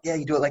I'm like, yeah,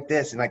 you do it like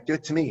this, and like, do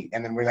it to me.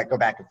 And then we like go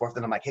back and forth.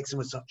 And I'm like, Hickson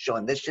was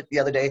showing this shit the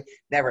other day.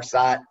 Never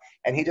saw it.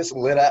 And he just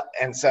lit up.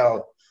 And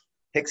so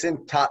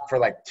Hickson taught for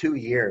like 2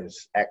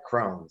 years at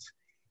Crohn's.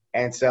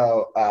 And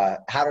so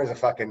Howder's a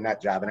fucking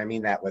nut job. And I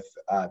mean that with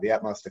the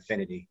utmost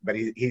affinity, but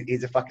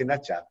he's a fucking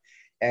nut job.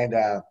 And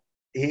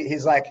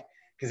he's like,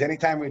 because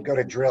anytime we'd go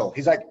to drill,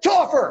 he's like,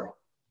 Toffer,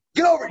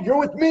 get over, you're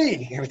with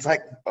me. And it's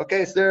like,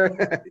 okay, sir.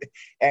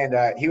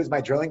 And he was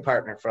my drilling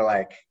partner for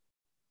like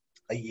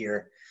a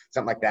year,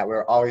 something like that. We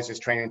were always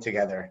just training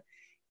together.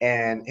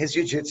 And his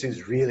jiu-jitsu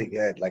is really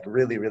good, like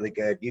really, really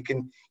good. You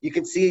can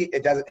see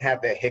it doesn't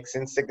have the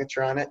Hickson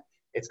signature on it.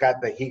 It's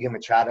got the Higa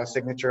Machado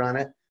signature on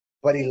it,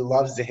 but he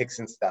loves the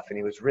Hickson stuff. And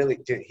he was really,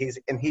 dude, he's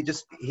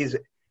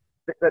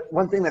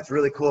one thing that's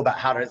really cool about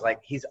Howder is like,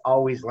 he's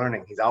always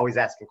learning. He's always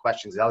asking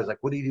questions. He's always like,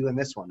 what do you do in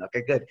this one?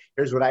 Okay, good.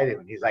 Here's what I do.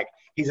 And he's like,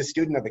 he's a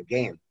student of the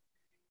game.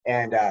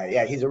 And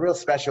yeah, he's a real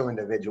special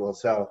individual.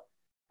 So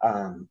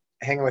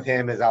hanging with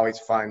him is always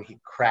fun. He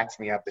cracks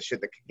me up.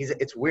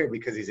 It's weird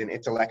because he's an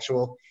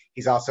intellectual.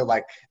 He's also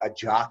like a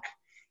jock,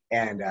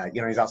 and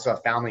he's also a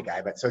family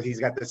guy. But so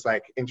he's got this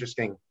like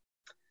interesting.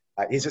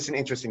 He's just an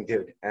interesting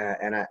dude,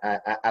 and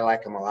I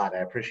like him a lot. I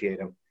appreciate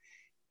him.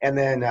 And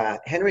then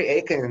Henry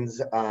Akins.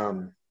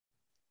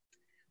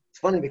 It's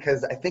funny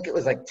because I think it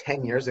was like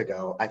 10 years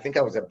ago. I think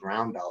I was a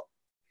brown belt,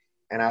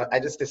 and I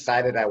just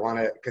decided I want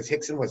to, because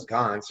Hickson was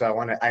gone, so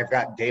I've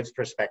got Dave's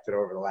perspective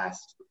over the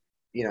last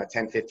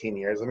 10, 15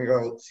 years. Let me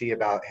go see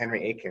about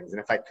Henry Akins. And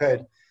if I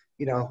could,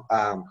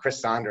 Chris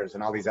Saunders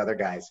and all these other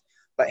guys.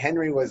 But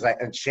Henry was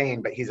like, and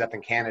Shane, but he's up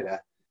in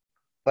Canada.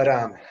 But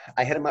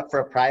I hit him up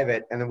for a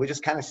private, and then we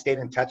just kind of stayed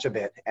in touch a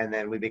bit, and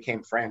then we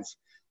became friends.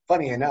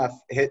 Funny enough,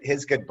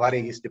 his good buddy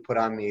used to put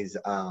on these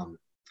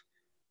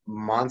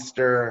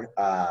monster,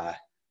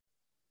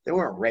 they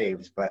weren't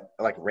raves, but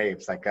like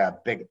raves, like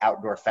big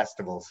outdoor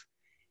festivals.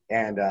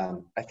 And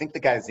I think the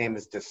guy's name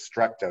is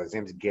Destructo. His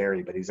name's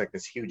Gary, but he's like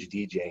this huge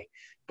DJ.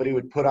 But he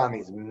would put on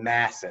these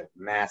massive,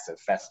 massive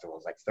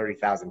festivals, like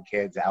 30,000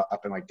 kids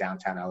up in like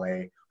downtown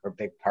LA or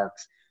big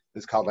parks. It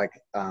was called like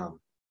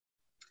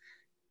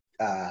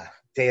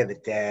Day of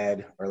the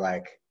Dead, or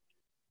like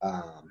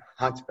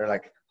Hunt, or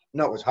like,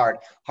 no, it was Hard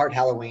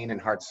Halloween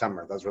and Hard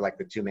Summer. Those were like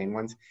the two main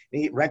ones.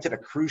 And he rented a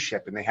cruise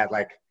ship, and they had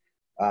like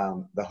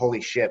the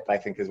Holy Ship, I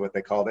think is what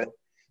they called it.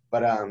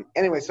 But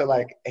anyway, so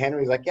like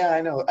Henry's like, yeah,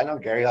 I know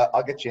Gary,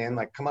 I'll get you in.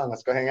 Like, come on,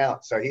 let's go hang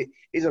out. So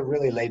he's a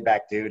really laid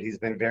back dude. He's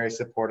been very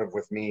supportive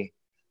with me.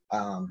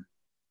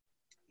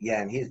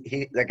 Yeah, and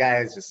the guy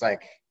is just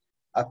like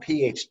a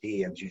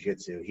PhD of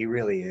jiu-jitsu. He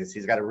really is.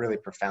 He's got a really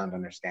profound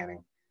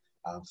understanding.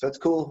 So it's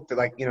cool to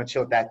like,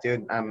 chill with that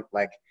dude. I'm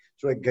like,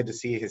 it's really good to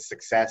see his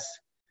success.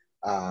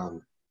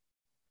 And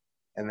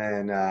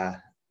then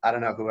I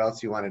don't know who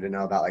else you wanted to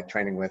know about like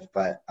training with,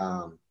 but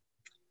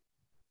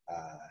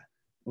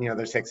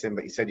there's Hickson,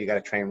 but you said you got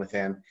to train with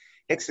him.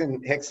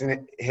 Hickson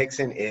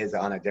is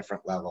on a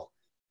different level.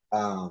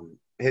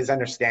 His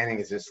understanding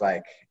is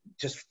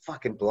just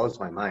fucking blows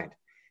my mind.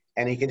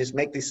 And he can just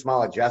make these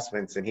small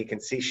adjustments, and he can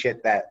see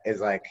shit that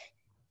is like,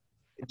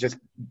 just,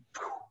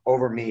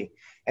 over me.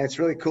 And it's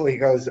really cool. He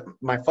goes,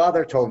 my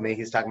father told me,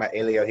 he's talking about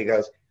Elio, he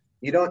goes,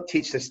 you don't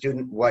teach the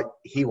student what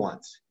he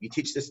wants. You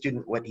teach the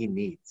student what he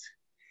needs.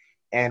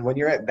 And when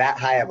you're at that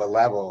high of a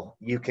level,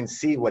 you can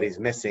see what he's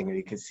missing and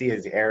you can see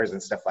his errors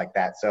and stuff like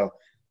that. So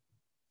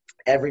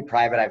every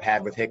private I've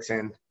had with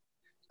Rickson,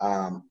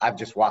 I've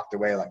just walked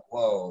away like,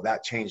 whoa,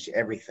 that changed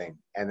everything.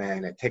 And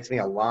then it takes me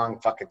a long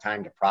fucking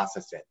time to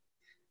process it.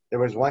 There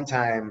was one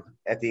time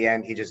at the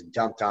end, he just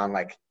dumped on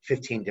like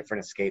 15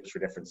 different escapes for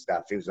different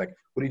stuff. He was like,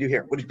 what do you do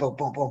here? What do you, boom,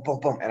 boom, boom, boom,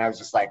 boom. And I was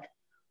just like,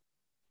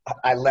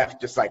 I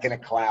left just like in a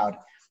cloud.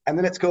 And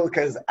then it's cool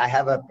because I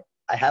have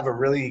a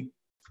really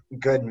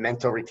good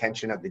mental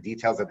retention of the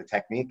details of the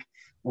technique.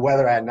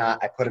 Whether or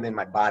not I put them in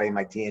my body,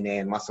 my DNA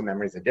and muscle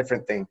memory is a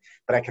different thing,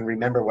 but I can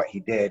remember what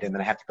he did and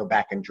then I have to go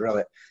back and drill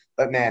it.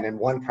 But man, in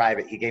one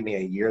private, he gave me a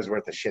year's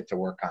worth of shit to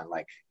work on,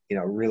 like, you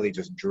know, really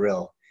just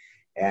drill.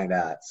 And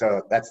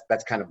so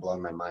that's kind of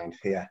blown my mind.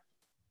 Yeah.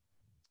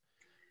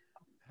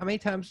 How many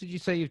times did you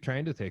say you've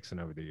trained with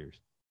Rickson over the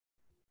years?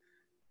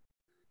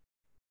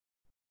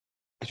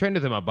 I trained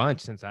with him a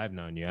bunch since I've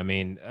known you. I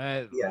mean,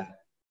 yeah,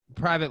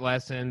 private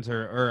lessons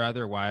or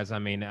otherwise. I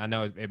mean, I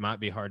know it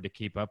might be hard to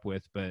keep up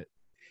with, but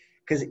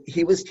because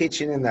he was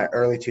teaching in the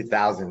early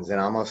 2000s, and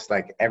almost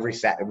like every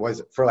Saturday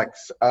was for like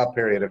a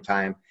period of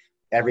time.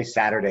 Every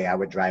Saturday I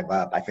would drive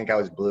up. I think I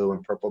was blue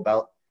and purple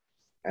belt,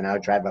 and I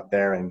would drive up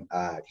there, and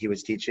he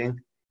was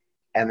teaching.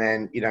 And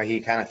then, you know, he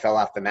kind of fell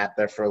off the map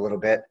there for a little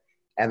bit.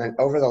 And then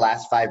over the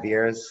last 5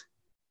 years,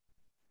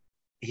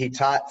 he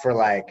taught for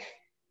like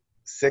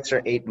 6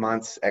 or 8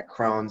 months at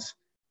Crohn's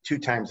 2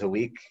 times a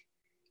week.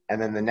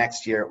 And then the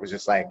next year it was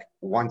just like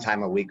 1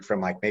 time a week from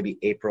like maybe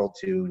April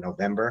to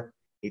November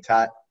he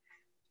taught.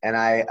 And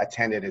I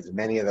attended as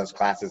many of those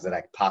classes that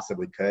I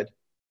possibly could.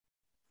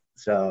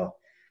 So,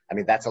 I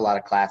mean, that's a lot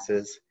of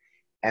classes.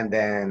 And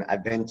then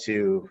I've been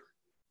to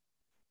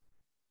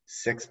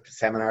 6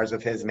 seminars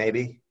of his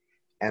maybe.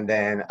 And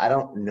then I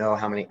don't know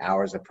how many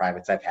hours of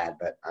privates I've had,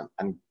 but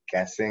I'm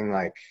guessing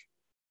like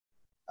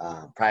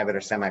private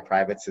or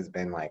semi-privates has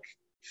been like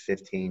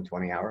 15,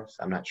 20 hours.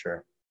 I'm not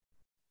sure.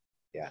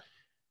 Yeah.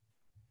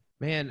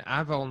 Man, I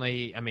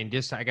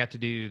I got to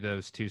do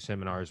those 2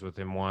 seminars with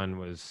him. One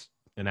was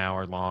an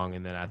hour long,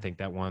 and then I think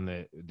that one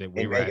that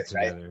we were at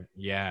together. Right?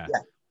 Yeah.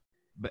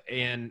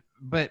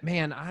 But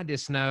man, I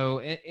just know,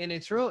 and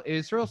it's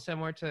real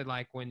similar to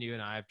like when you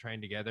and I have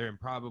trained together, and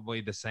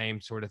probably the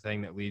same sort of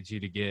thing that leads you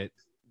to get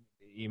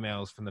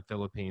emails from the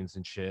Philippines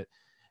and shit,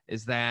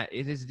 is that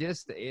it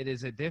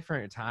is a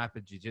different type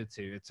of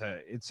jiu-jitsu.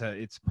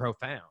 It's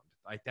profound.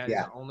 Like that's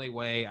the only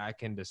way I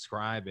can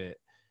describe it.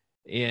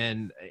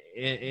 And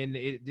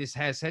it just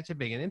has such a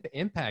big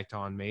impact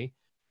on me.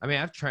 I mean,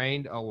 I've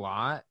trained a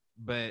lot,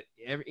 but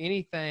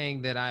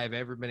anything that I've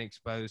ever been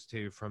exposed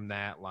to from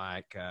that,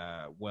 like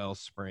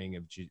wellspring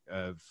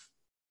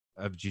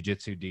of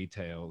jiu-jitsu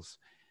details,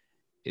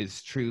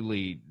 is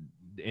truly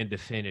and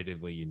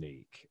definitively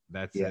unique.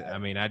 That's it. I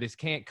mean, I just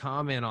can't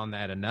comment on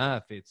that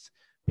enough. It's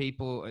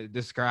people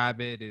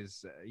describe it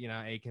as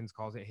Aikens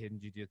calls it hidden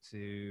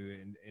jiu-jitsu,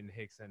 and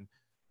Rickson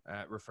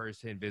refers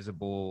to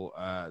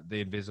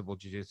the invisible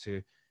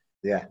jiu-jitsu.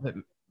 Yeah.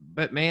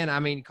 But man, I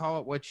mean, call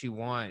it what you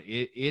want.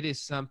 It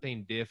is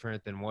something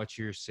different than what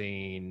you're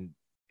seeing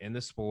in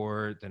the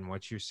sport, than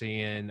what you're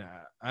seeing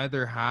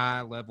other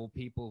high level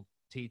people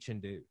teach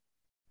and do.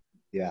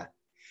 Yeah.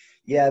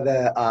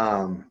 Yeah.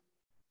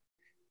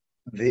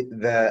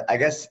 I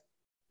guess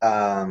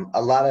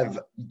a lot of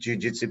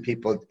jiu-jitsu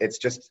people, it's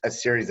just a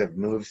series of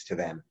moves to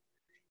them.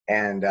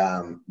 And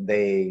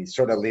they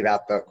sort of leave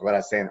out what I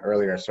was saying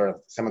earlier, sort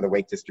of some of the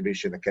weight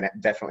distribution,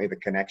 definitely the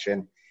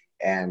connection,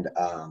 and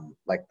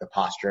like the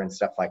posture and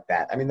stuff like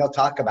that. I mean, they'll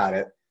talk about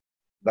it,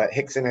 but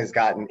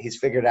Rickson he's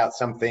figured out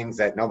some things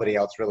that nobody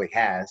else really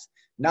has.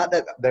 Not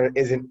that there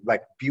isn't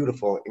like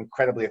beautiful,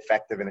 incredibly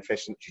effective and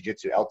efficient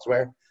jiu-jitsu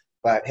elsewhere,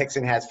 but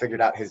Rickson has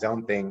figured out his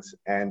own things.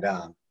 And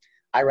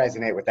I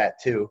resonate with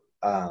that too.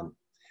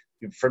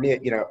 For me,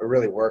 it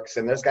really works.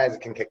 And there's guys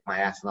that can kick my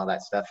ass and all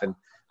that stuff. And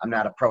I'm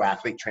not a pro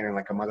athlete training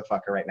like a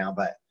motherfucker right now,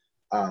 but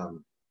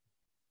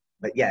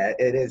yeah,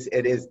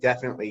 it is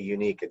definitely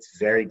unique. It's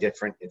very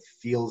different. It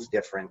feels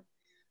different.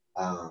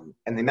 And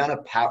the amount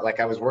of power, like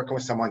I was working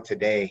with someone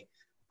today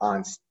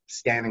on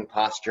standing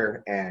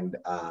posture and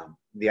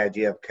the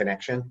idea of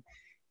connection.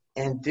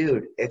 And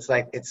dude, it's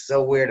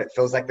so weird. It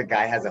feels like the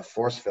guy has a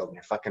force field and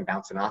you're fucking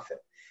bouncing off it.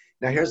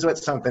 Now here's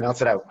something else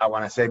that I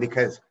want to say,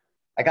 because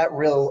I got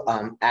real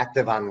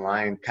active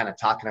online kind of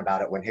talking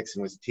about it when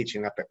Rickson was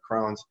teaching up at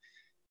Crohn's.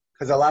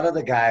 Because a lot of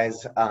the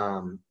guys,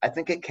 I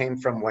think it came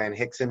from when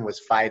Rickson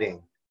was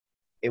fighting.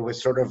 It was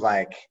sort of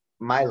like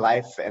my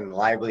life and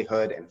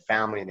livelihood and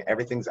family and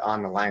everything's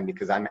on the line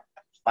because I'm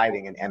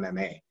fighting in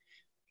MMA.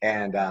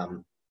 And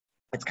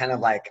it's kind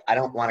of like I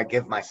don't want to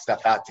give my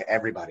stuff out to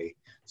everybody.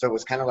 So it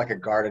was kind of like a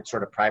guarded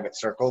sort of private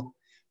circle.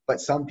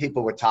 But some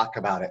people would talk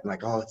about it and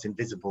like, oh, it's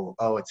invisible.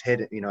 Oh, it's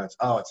hidden.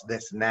 It's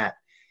this and that.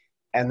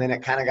 And then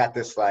it kind of got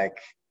this like,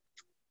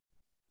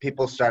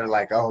 people started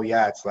like, oh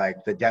yeah, it's like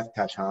the death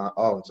touch, huh?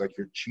 Oh, it's like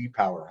your chi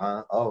power,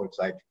 huh? Oh, it's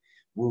like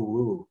woo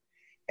woo.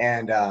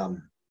 And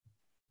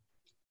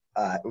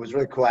it was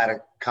really cool. I had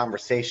a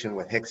conversation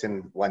with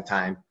Hickson one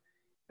time.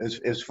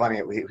 It was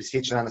funny. He was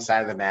teaching on the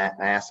side of the mat,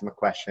 and I asked him a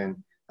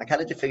question like, "How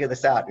did you figure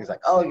this out?" He's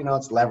like, "Oh,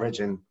 it's leverage,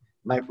 and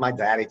my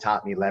daddy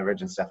taught me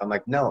leverage and stuff." I'm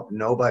like, "No,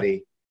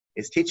 nobody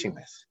is teaching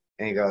this."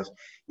 And he goes,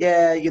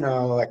 "Yeah,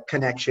 like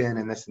connection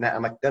and this and that."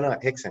 I'm like, "No,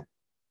 Hickson,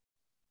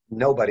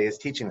 nobody is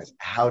teaching this.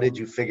 How did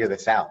you figure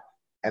this out?"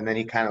 And then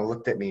he kind of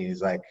looked at me.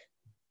 He's like,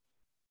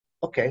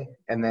 "Okay."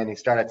 And then he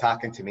started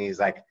talking to me. He's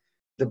like,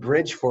 the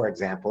bridge, for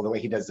example, the way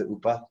he does the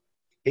UPA,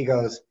 he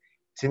goes,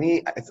 to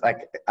me, it's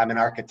like I'm an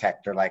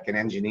architect or like an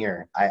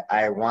engineer.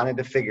 I wanted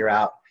to figure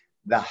out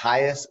the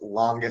highest,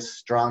 longest,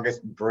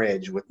 strongest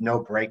bridge with no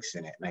breaks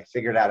in it. And I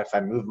figured out if I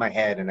move my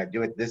head and I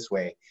do it this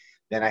way,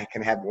 then I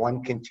can have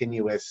one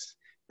continuous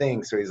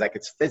thing. So he's like,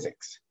 it's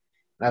physics.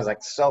 And I was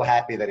like, so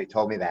happy that he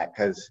told me that,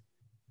 because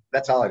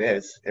that's all it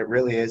is. It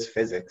really is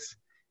physics.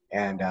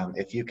 And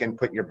if you can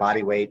put your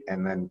body weight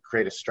and then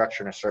create a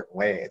structure in a certain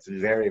way, it's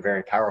very,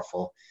 very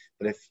powerful.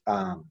 But if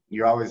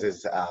you're always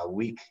as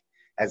weak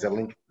as a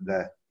link,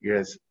 you're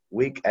as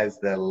weak as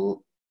the,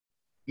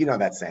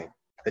 that saying,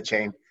 the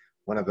chain,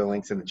 one of the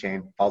links in the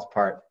chain falls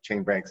apart,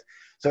 chain breaks.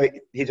 So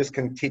he just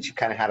can teach you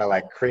kind of how to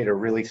like create a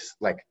really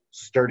like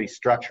sturdy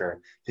structure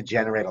to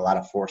generate a lot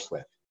of force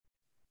with.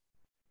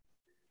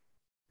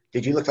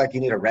 Did you look like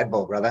you need a Red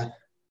Bull, brother?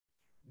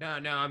 No,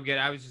 I'm good.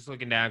 I was just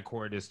looking down.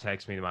 Cord just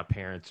texted me that my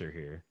parents are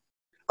here.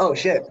 Oh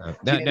shit!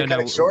 Do you need to cut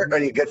it short, or are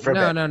you good for a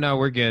bit? No.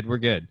 We're good. We're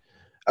good.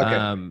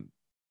 Okay.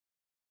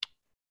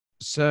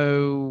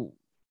 So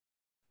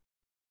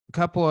a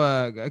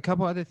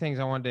couple other things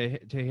I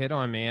wanted to hit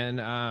on, man.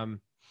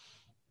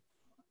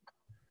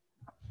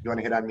 You want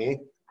to hit on me?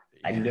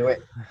 I knew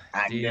it.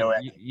 I knew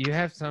it. You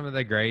have some of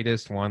the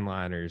greatest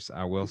one-liners,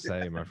 I will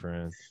say, my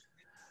friend.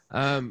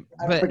 I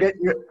forget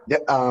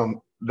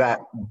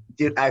that,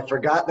 dude. I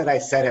forgot that I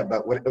said it,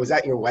 but it was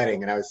at your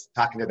wedding, and I was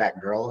talking to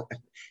that girl,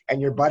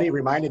 and your buddy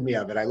reminded me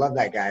of it. I love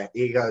that guy.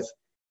 He goes,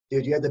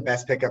 "Dude, you had the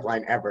best pickup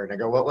line ever." And I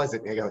go, "What was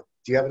it?" And I go,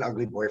 "Do you have an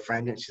ugly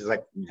boyfriend?" And she's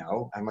like,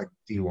 "No." I'm like,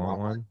 "Do you want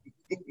one?"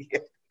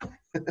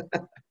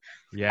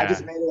 Yeah. I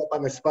just made it up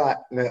on the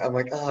spot, and I'm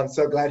like, "Oh, I'm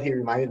so glad he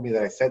reminded me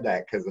that I said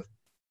that," because,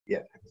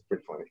 yeah, it's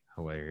pretty funny.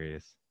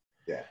 Hilarious.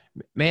 Yeah.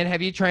 Man,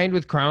 have you trained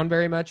with Crone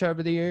very much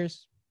over the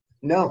years?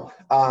 No,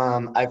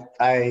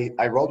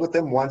 I rolled with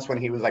him once when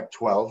he was like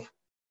 12,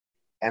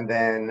 and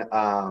then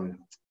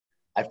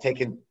I've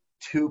taken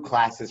 2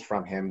 classes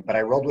from him, but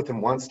I rolled with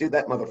him once. Dude,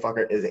 that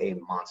motherfucker is a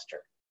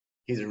monster.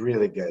 He's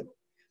really good.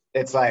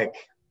 It's like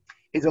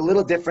he's a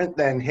little different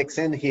than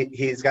Hickson.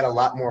 He's got a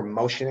lot more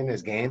motion in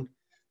his game,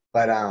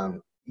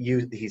 but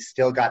he's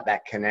still got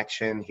that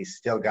connection. He's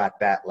still got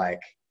that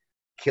like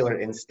killer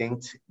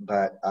instinct.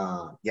 But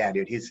yeah,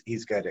 dude,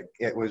 he's good.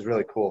 It was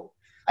really cool.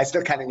 I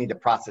still kind of need to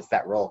process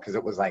that role because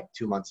it was like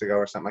 2 months ago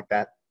or something like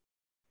that.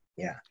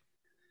 Yeah.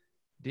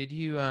 Did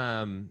you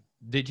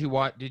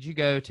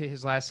go to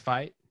his last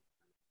fight?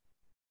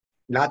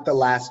 Not the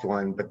last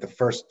one, but the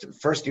first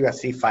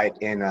UFC fight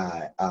in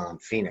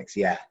Phoenix.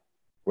 Yeah,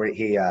 where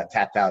he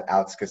tapped out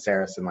Alex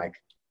Caceres in like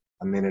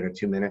a minute or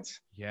 2 minutes.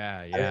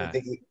 Yeah.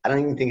 I don't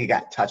even think he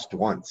got touched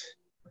once.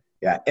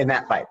 Yeah, in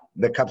that fight,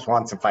 the Cub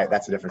Swanson fight.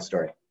 That's a different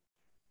story.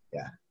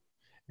 Yeah.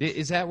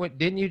 Is that what?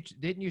 Didn't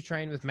you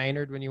train with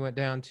Maynard when you went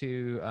down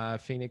to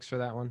Phoenix for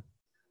that one?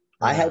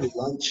 I had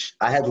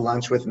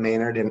lunch with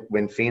Maynard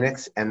in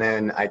Phoenix, and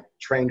then I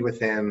trained with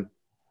him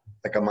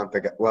like a month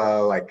ago.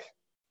 Well, like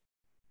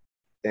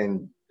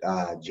in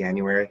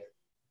January.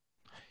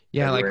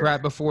 Yeah, February.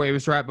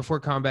 Like right before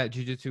Combat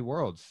Jiu-Jitsu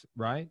Worlds,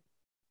 right?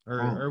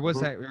 Or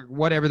was that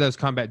whatever those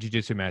Combat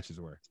Jiu-Jitsu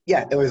matches were?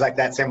 Yeah, it was like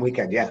that same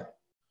weekend. Yeah.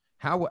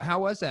 How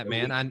was that,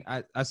 man?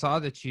 I saw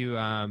that you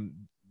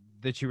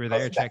were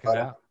there checking it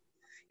out.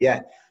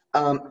 Yeah.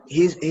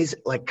 He's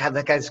like, God,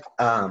 that guy's,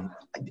 I'm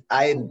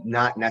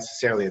not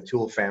necessarily a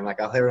Tool fan. Like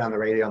I'll hear it on the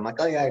radio. I'm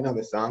like, oh yeah, I know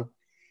this song.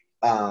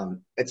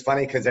 It's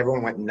funny because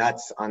everyone went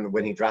nuts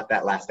when he dropped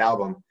that last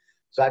album.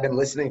 So I've been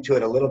listening to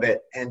it a little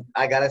bit, and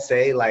I gotta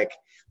say, like,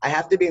 I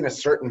have to be in a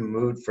certain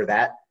mood for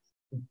that.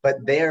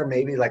 But they are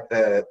maybe like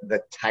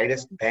the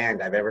tightest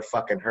band I've ever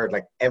fucking heard.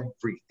 Like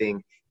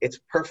everything, it's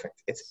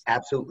perfect. It's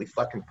absolutely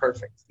fucking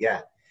perfect.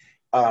 Yeah.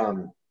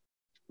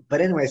 But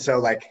anyway, so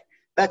like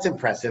that's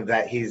impressive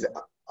that he's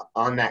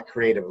on that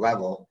creative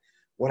level.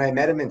 When I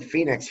met him in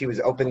Phoenix, he was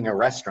opening a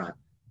restaurant.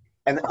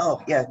 And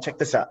oh yeah, check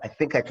this out. I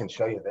think I can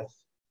show you this.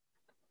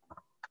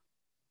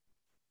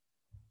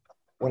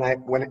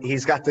 When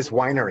he's got this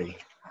winery,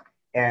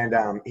 and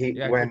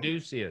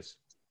Caduceus.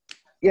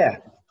 Yeah.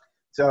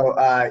 So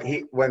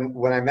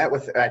when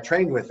I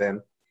trained with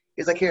him,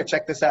 he's like, here,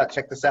 check this out.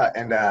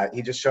 And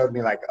he just showed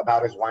me like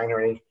about his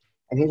winery,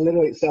 and he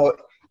literally, so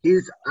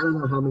he's, I don't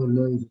know how many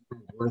millions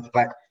worth,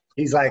 but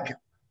he's like,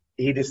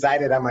 he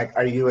decided, I'm like,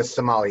 are you a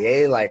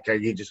sommelier? Like, are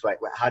you just like,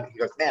 how? He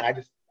goes, man,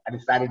 I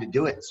decided to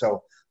do it.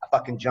 So I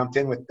fucking jumped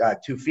in with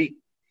 2 feet.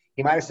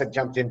 He might've said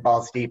jumped in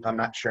balls deep. I'm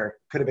not sure.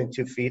 Could have been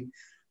 2 feet.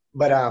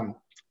 But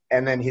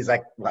And then he's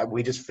like, well,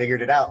 we just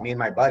figured it out, me and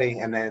my buddy.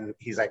 And then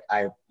he's like,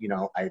 I'm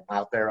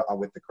out there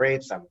with the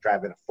crates. I'm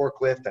driving a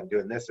forklift. I'm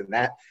doing this and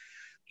that.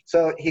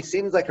 So he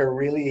seems like a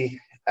really,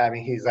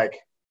 he's like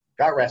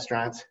got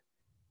restaurants,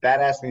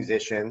 badass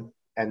musician,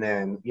 and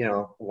then,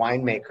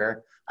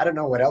 winemaker. I don't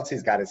know what else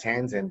he's got his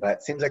hands in,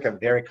 but seems like a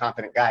very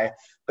confident guy.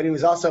 But he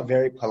was also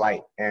very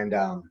polite and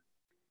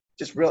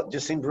just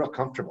seemed real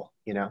comfortable,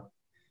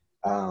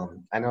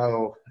 I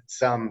know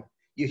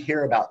you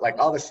hear about like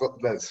all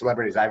the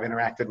celebrities I've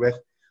interacted with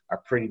are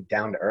pretty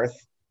down to earth,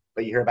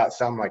 but you hear about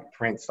some like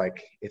Prince,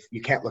 like if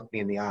you can't look me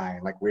in the eye,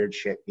 like weird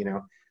shit,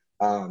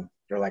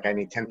 they're like, I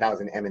need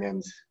 10,000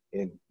 M&Ms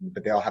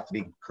but they all have to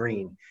be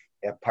green.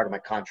 Part of my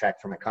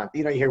contract for my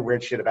you hear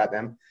weird shit about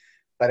them,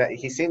 but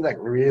he seemed like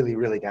really,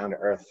 really down to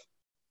earth,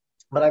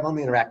 but I've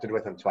only interacted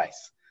with him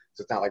twice.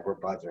 So it's not like we're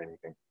buds or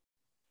anything.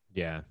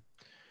 Yeah.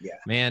 Yeah.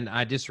 Man,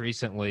 I just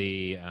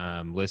recently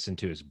listened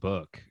to his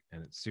book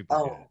and it's super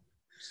good.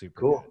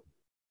 Super cool. Good.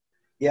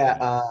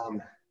 Yeah.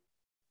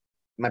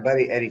 My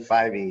buddy Eddie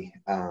Fivey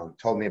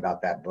told me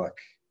about that book.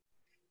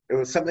 It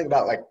was something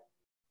about like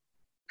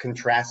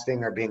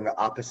contrasting or being the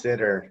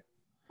opposite, or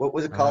what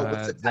was it called?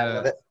 What's the title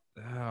of it?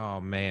 Oh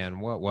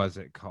man, what was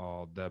it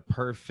called? The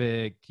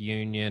Perfect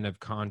Union of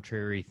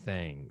Contrary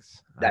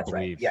Things. That's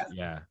right.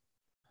 Yeah.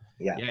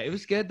 Yeah, it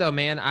was good though,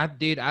 man. I've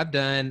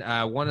done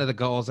one of the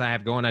goals I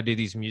have going. I do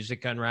these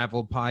Music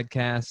Unraveled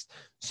podcasts.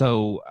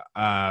 So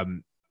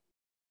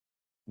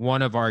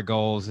one of our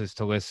goals is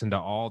to listen to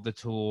all the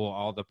Tool,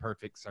 all the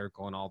Perfect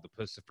Circle, and all the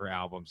Pussifer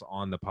albums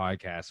on the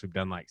podcast. We've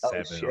done like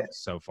 7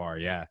 so far.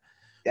 Yeah.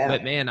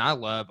 But man, I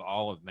love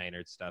all of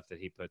Maynard's stuff that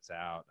he puts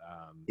out.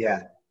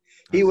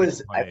 He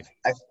was. I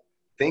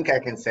think I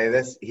can say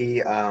this.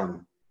 He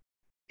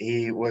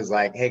was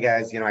like, "Hey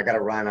guys, I got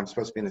to run. I'm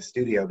supposed to be in the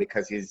studio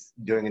because he's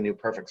doing a new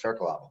Perfect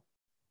Circle album."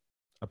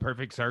 A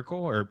Perfect Circle,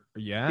 or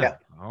yeah.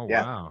 Oh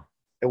yeah. Wow.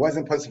 It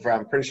wasn't Pussifer.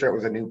 I'm pretty sure it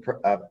was a new.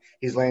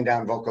 He's laying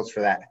down vocals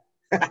for that.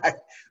 I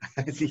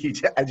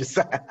just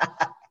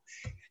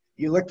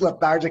you looked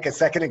lethargic a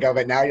second ago,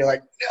 but now you're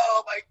like,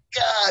 oh my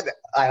God.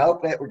 I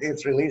hope it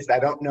gets released. I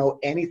don't know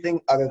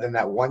anything other than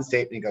that one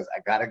statement. He goes, I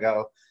gotta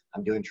go.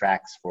 I'm doing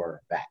tracks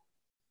for that.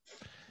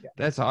 Yeah.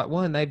 That's all.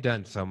 Well, and they've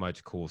done so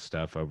much cool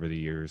stuff over the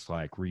years,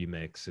 like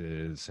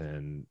remixes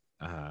and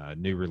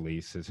new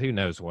releases. Who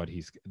knows what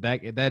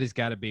that has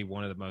got to be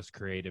one of the most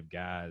creative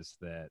guys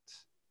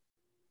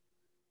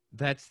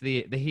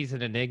he's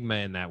an enigma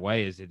in that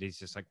way, is that he's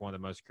just like one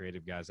of the most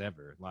creative guys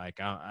ever. Like,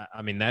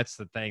 I mean, that's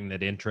the thing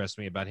that interests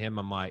me about him.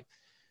 I'm like,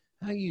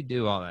 how you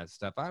do all that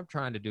stuff? I'm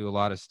trying to do a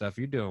lot of stuff.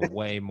 You're doing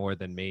way more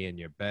than me, and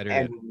you're better.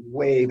 And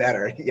way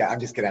better. Yeah, I'm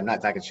just kidding. I'm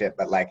not talking shit,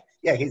 but like,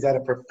 yeah, he's at a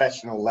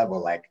professional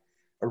level, like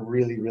a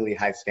really, really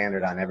high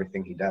standard on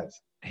everything he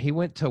does. He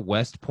went to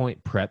West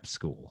Point Prep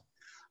School.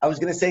 I was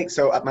going to say,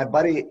 so my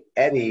buddy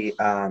Eddie,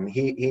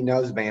 he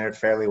knows Maynard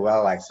fairly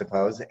well, I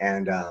suppose.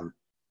 And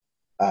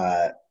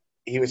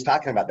he was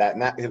talking about that,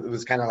 and that it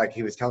was kind of like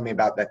he was telling me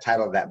about the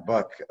title of that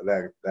book,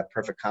 the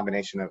Perfect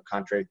Combination of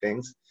Contrary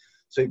Things.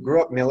 So he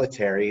grew up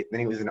military, then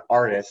he was an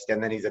artist,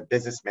 and then he's a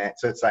businessman.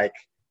 So it's like,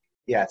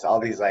 yeah, it's all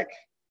these like,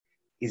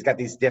 he's got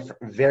these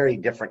very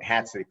different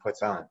hats that he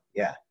puts on.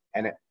 Yeah,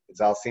 and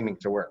it's all seeming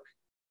to work.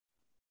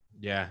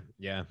 Yeah,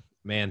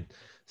 man,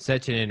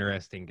 such an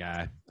interesting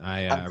guy.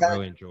 I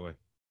really enjoy.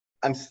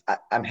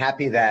 I'm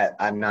happy that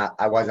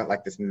I wasn't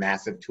like this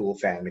massive Tool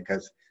fan,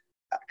 because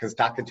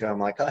talking to him,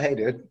 like, oh, hey,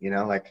 dude,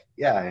 like,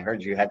 yeah, I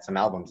heard you had some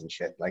albums and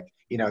shit. Like,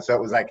 so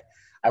it was like,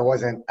 I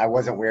wasn't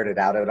weirded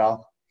out at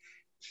all.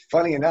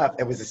 Funny enough,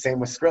 it was the same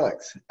with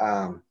Skrillex.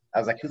 I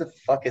was like, who the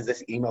fuck is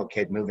this emo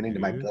kid moving into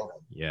my building?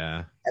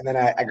 Yeah. And then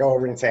I go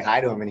over and say hi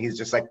to him, and he's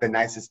just like the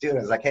nicest dude. I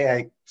was like, hey,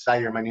 I saw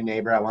you're my new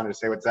neighbor. I wanted to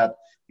say what's up.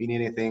 If you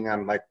need anything,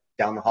 I'm like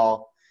down the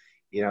hall.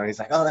 And he's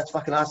like, oh, that's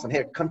fucking awesome.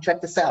 Here, come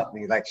check this out.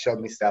 And he like showed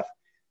me stuff.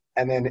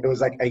 And then it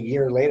was like a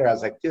year later, I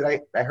was like, dude,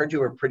 I heard you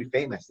were pretty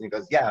famous. And he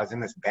goes, yeah, I was in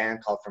this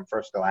band called From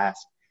First to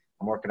Last.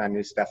 I'm working on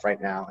new stuff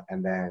right now.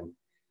 And then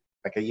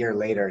like a year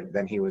later,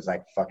 then he was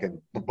like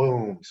fucking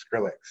boom,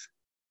 Skrillex.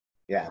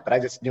 Yeah, but I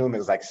just knew him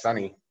as like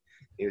Sonny.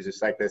 He was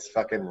just like this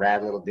fucking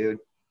rad little dude.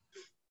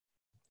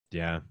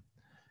 Yeah.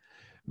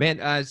 Man,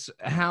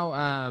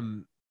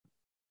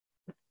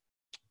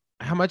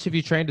 how much have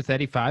you trained with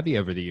Eddie Fivey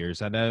over the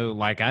years? I know,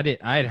 like, I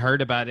had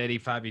heard about Eddie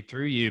Fivey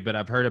through you, but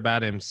I've heard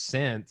about him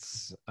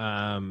since.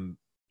 And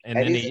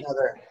Eddie's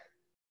another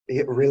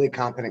really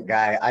competent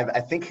guy.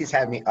 I think he's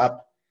had me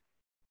up.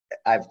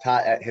 I've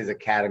taught at his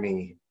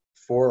academy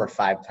 4 or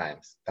 5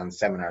 times, done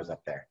seminars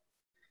up there.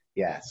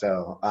 Yeah,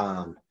 so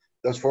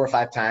those 4 or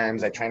 5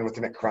 times, I trained with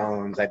him at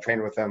Crohn's. I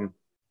trained with him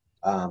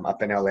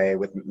up in LA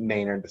with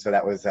Maynard. So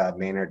that was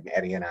Maynard and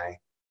Eddie and I.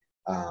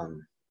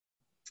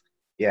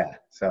 Yeah,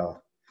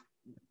 so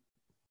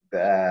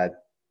 5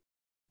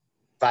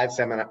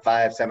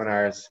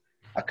 seminars,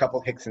 a couple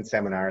Hickson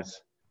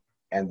seminars,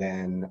 and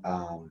then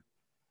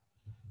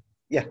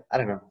yeah, I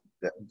don't know,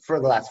 for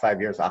the last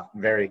 5 years off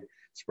very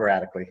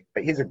sporadically.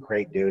 But he's a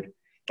great dude.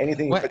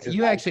 Anything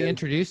you actually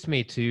introduced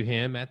me to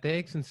him at the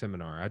Hickson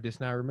seminar. I just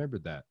now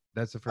remembered that.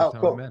 That's the first Oh, time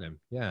I cool. met him.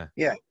 Yeah.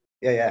 Yeah,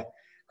 yeah, yeah.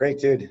 Great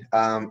dude.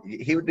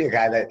 He would be a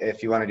guy that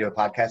if you want to do a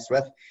podcast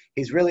with,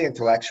 he's really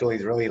intellectual.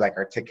 He's really like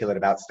articulate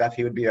about stuff.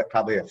 He would be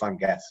probably a fun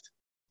guest.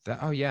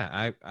 Oh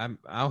yeah,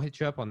 I'll hit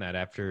you up on that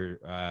after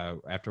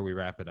we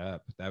wrap it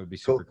up. That would be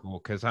super Cool. cool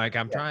because like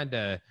I'm Yeah, trying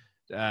to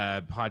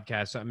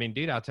podcast. I mean,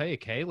 dude, I'll tell you,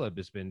 Caleb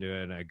has been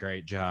doing a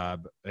great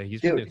job.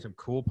 He's been doing dude, some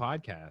cool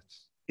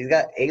podcasts. he's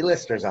got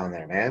A-listers on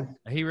there, man.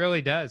 He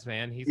really does,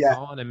 man. He's Yeah,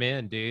 calling him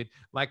in, dude.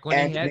 Like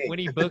and me. when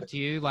he booked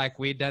you, like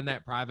we'd done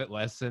that private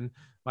lesson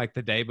like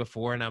the day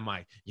before, and I'm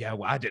like, yeah,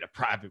 well, I did a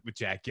private with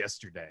Jack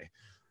yesterday.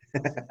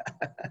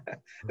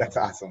 That's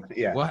awesome.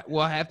 Yeah.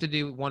 We'll have to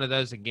do one of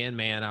those again,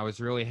 man. I was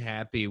really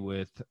happy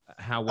with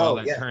how well Oh,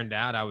 that yeah. turned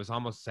out. I was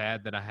almost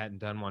sad that I hadn't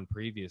done one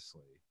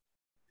previously.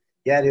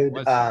 Yeah, dude.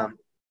 Was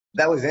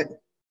That was it.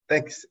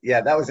 Thanks.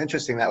 Yeah, that was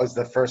interesting. That was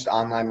the first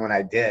online one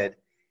I did.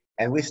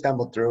 And we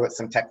stumbled through it,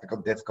 some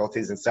technical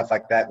difficulties and stuff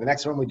like that. The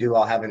next one we do,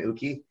 I'll have an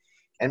Uki.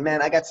 And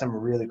man, I got some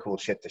really cool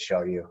shit to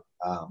show you.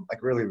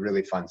 Like really,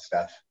 really fun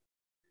stuff.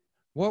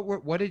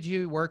 what did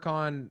you work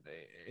on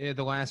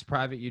the last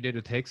private you did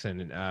with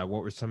Hickson?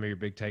 What were some of your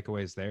big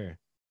takeaways there?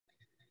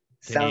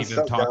 Can you Sounds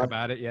even so talk dumb.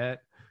 about it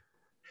yet?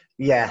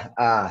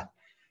 Yeah.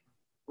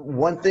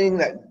 One thing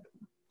that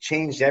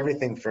changed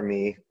everything for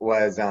me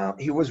was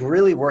he was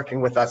really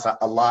working with us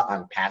a lot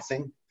on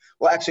passing.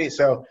 Well, actually,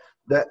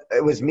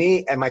 it was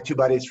me and my two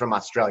buddies from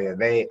Australia.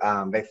 They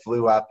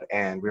flew up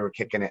and we were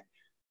kicking it.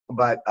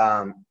 But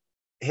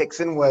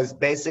Hickson was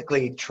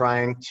basically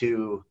trying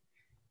to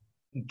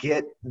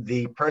get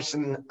the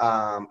person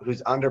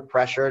who's under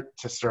pressure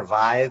to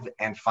survive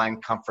and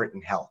find comfort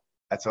in hell.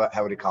 That's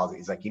how he calls it.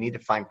 He's like, you need to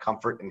find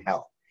comfort in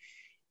hell.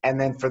 And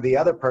then for the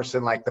other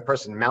person, like the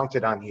person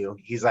mounted on you,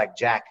 he's like,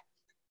 Jack,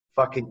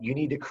 you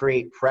need to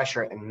create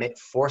pressure and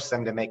force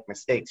them to make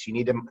mistakes. You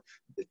need them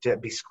to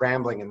be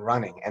scrambling and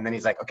running. And then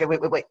he's like, okay,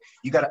 wait.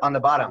 You got it on the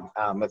bottom.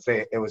 Let's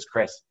say it was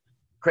Chris.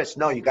 Chris,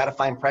 no, you got to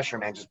find pressure,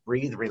 man. Just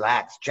breathe,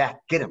 relax.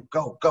 Jack, get him.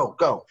 Go.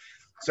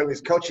 So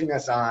he's coaching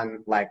us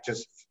on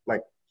just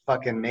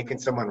fucking making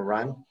someone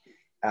run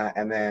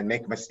and then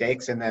make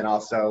mistakes. And then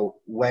also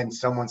when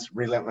someone's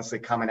relentlessly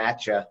coming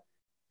at you,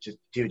 just,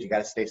 dude, you got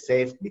to stay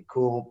safe, be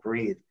cool,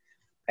 breathe.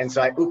 And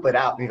so I oop it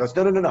out and he goes,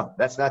 no,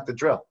 that's not the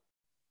drill.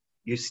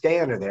 You stay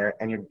under there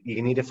and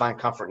you need to find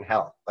comfort in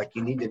hell. Like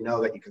you need to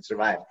know that you can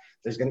survive.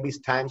 There's going to be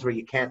times where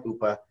you can't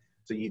oopa.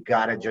 So you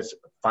got to just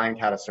find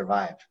how to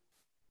survive.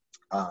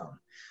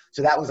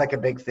 So that was like a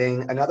big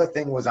thing. Another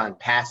thing was on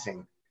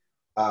passing.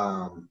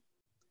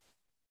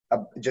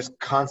 Just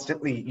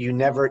constantly, you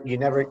never,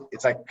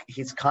 it's like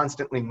he's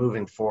constantly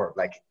moving forward.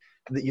 Like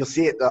you'll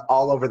see it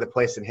all over the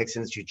place in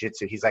Hickson's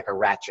jiu-jitsu. He's like a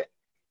ratchet.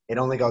 It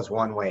only goes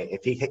one way.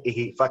 If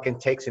he fucking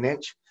takes an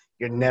inch,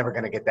 you're never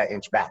going to get that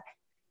inch back.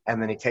 And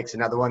then he takes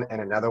another one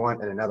and another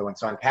one and another one.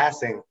 So on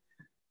passing,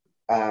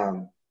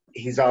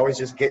 he's always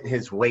just getting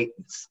his weight.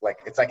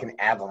 It's like an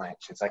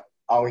avalanche. It's like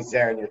always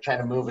there and you're trying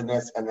to move in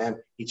this and then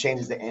he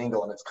changes the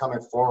angle and it's coming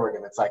forward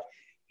and it's like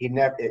he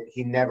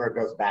never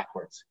goes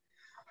backwards.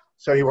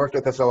 So he worked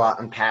with us a lot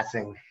on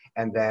passing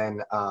and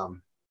then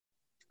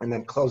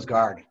close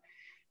guard.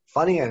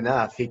 Funny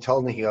enough, he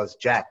told me, he goes,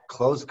 Jack,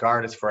 close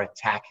guard is for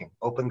attacking.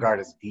 Open guard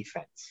is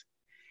defense.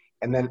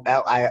 And then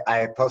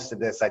I posted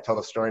this. I told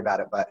a story about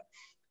it,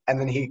 and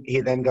then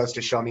he then goes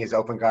to show me his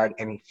open guard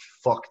and he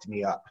fucked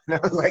me up. And I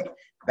was like,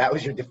 that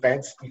was your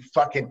defense? You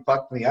fucking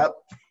fucked me up?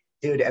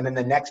 Dude, and then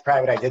the next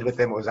private I did with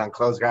him was on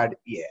close guard.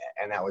 Yeah,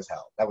 and that was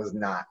hell. That was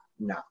not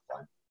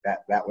fun.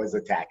 That was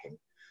attacking.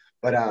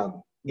 But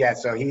yeah,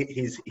 so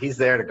he's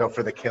there to go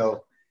for the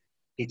kill.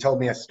 He told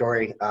me a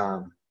story.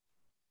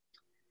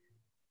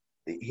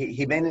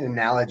 He made an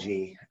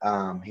analogy.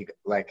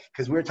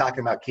 Because we were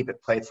talking about keep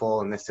it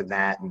playful and this and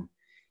that, and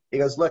he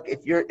goes, look,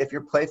 if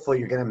you're playful,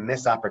 you're going to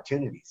miss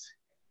opportunities.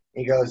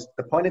 He goes,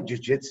 the point of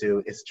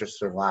jiu-jitsu is to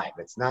survive.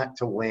 It's not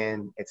to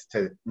win. It's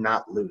to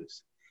not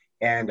lose.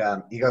 And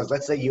he goes,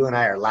 let's say you and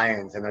I are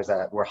lions and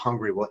we're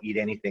hungry. We'll eat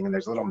anything. And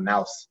there's a little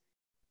mouse,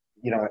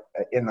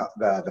 in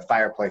the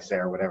fireplace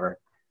there or whatever.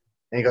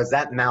 And he goes,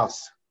 that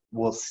mouse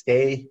will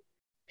stay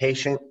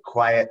patient,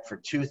 quiet for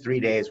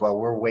 2-3 days while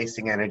we're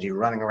wasting energy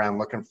running around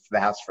looking for the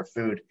house for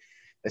food.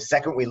 The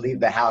second we leave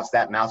the house,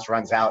 that mouse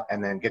runs out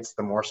and then gets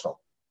the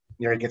morsel.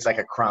 He gets like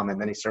a crumb and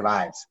then he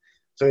survives.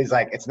 So he's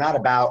like, it's not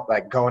about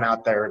like going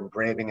out there and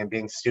braving and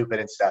being stupid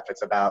and stuff.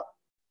 It's about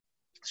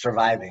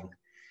surviving.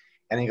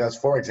 And he goes,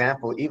 for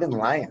example, even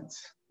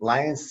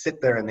lions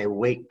sit there and they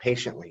wait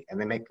patiently and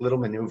they make little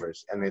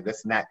maneuvers and they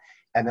this and that.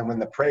 And then when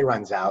the prey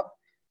runs out,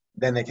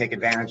 then they take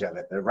advantage of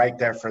it. They're right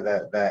there for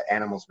the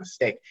animal's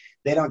mistake.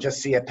 They don't just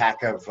see a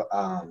pack of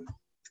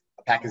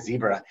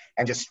zebra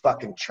and just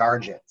fucking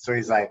charge it. So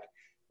he's like,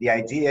 the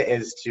idea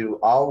is to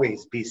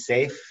always be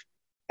safe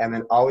and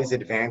then always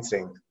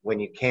advancing when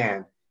you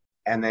can.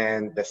 And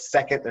then the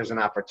second there's an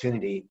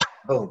opportunity,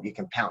 boom, you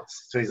can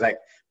pounce. So he's like,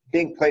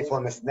 being playful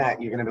in this and that,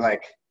 you're going to be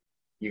like,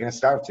 you're going to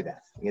starve to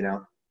death,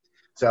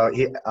 So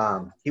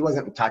he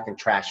wasn't talking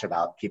trash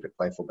about keep it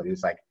playful, but he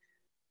was like,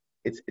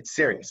 it's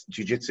serious.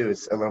 Jiu-jitsu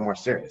is a little more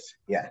serious.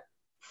 Yeah.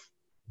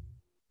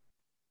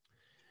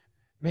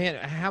 Man,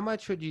 how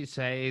much would you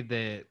say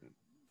that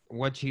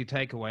what you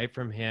take away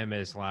from him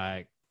is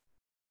like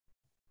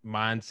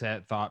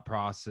mindset, thought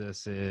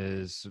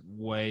processes,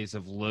 ways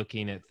of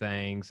looking at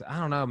things? I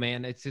don't know,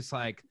 man. It's just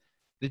like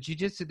the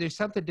jiu-jitsu, there's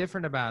something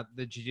different about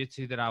the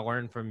jiu-jitsu that I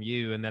learned from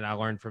you and that I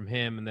learned from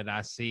him and that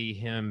I see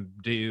him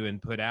do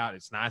and put out.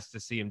 It's nice to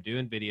see him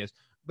doing videos.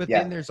 But Yeah,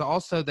 then there's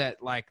also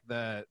that like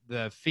the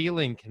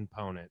feeling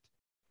component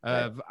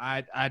right. of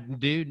I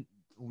do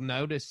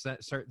notice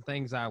that certain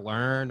things I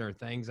learn or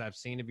things I've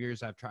seen of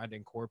yours I've tried to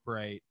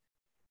incorporate.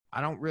 I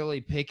don't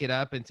really pick it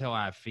up until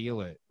I feel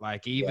it.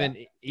 Like Yeah,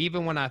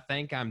 even when I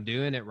think I'm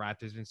doing it right,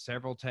 there's been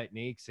several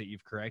techniques that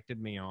you've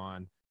corrected me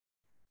on,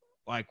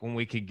 like when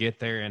we could get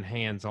there and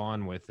hands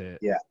on with it.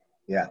 yeah,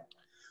 yeah.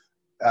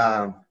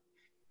 Um,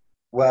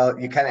 well,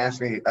 you kind of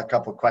asked me a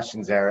couple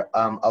questions there.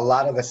 A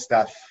lot of the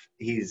stuff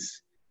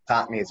he's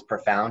taught me is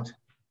profound.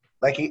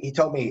 Like he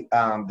told me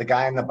the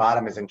guy on the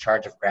bottom is in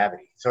charge of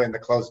gravity. So in the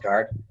closed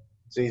guard,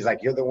 so he's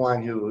like, you're the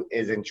one who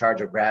is in charge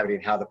of gravity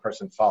and how the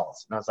person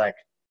falls. And I was like,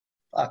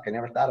 fuck, I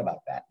never thought about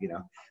that, you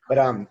know. But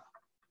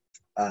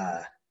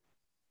uh,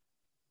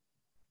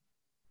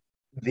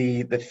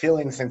 the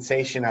feeling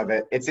sensation of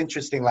it, it's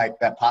interesting. Like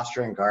that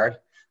posture and guard.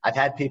 I've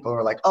had people who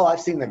are like, oh, I've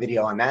seen the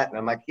video on that, and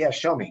I'm like, yeah,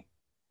 show me.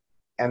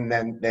 And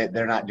then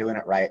they're not doing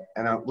it right.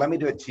 And let me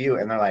do it to you.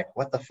 And they're like,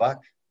 what the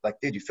fuck?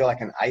 Like, dude, you feel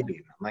like an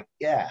I-beam. I'm like,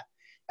 yeah.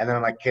 And then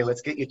I'm like, okay,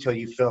 let's get you till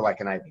you feel like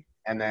an I-beam.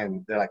 And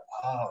then they're like,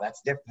 oh,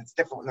 that's different. It's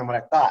different than what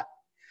I thought.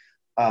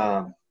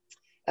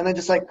 And then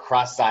just like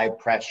cross side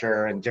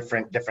pressure and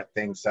different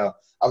things. So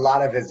a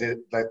lot of it is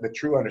the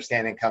true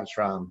understanding comes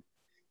from,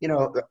 you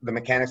know, the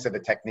mechanics of the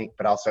technique,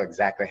 but also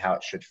exactly how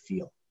it should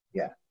feel.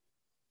 Yeah.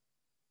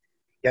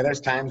 Yeah,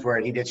 there's times where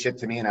he did shit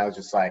to me and I was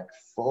just like,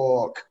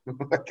 fuck.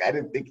 Like, I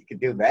didn't think he could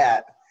do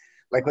that.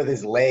 Like with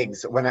his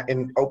legs,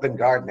 in open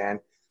guard, man,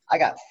 I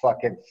got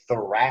fucking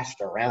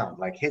thrashed around.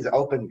 Like his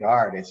open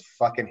guard is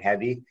fucking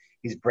heavy.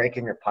 He's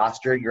breaking your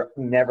posture. You're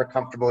never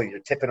comfortable. You're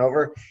tipping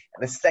over.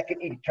 And the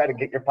second you try to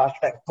get your posture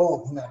back,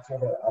 boom, he knocks you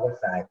over to the other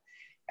side.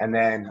 And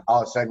then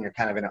all of a sudden you're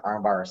kind of in an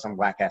armbar or some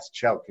whack ass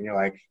choke. And you're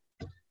like,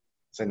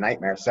 it's a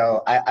nightmare.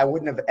 So I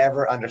wouldn't have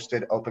ever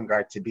understood open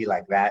guard to be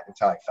like that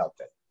until I felt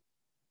it.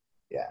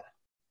 Yeah.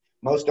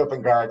 Most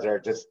open guards are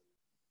just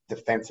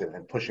defensive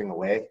and pushing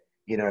away.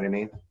 You know what I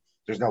mean?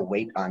 There's no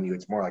weight on you.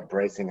 It's more like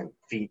bracing and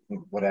feet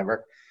and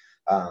whatever.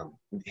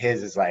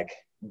 His is like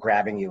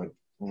grabbing you and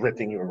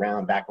ripping you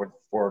around backward,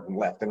 forward, and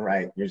left and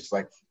right. You're just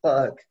like,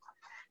 fuck.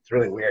 It's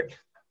really weird.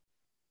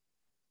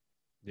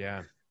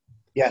 Yeah.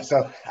 Yeah.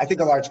 So I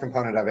think a large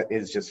component of it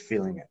is just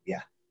feeling it.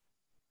 Yeah.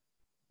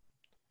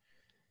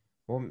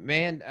 Well,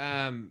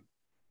 man,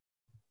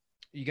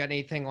 you got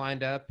anything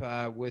lined up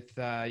with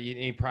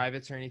any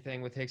privates or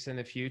anything with Hicks in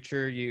the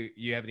future?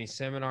 You have any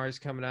seminars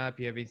coming up?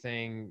 You have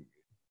anything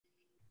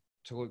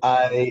to look,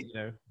 I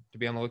to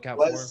be on the lookout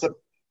was for?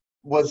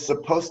 was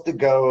supposed to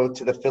go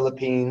to the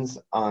Philippines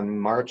on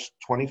March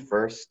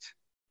 21st.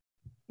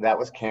 That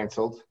was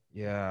canceled.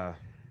 Yeah.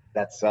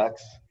 That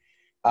sucks.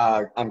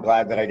 I'm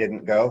glad that I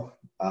didn't go.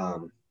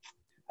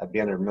 I'd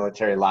be under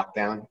military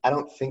lockdown. I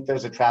don't think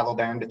there's a travel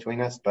ban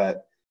between us,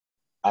 but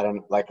I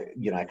don't like,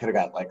 I could have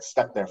got like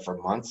stuck there for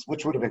months,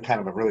 which would have been kind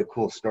of a really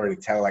cool story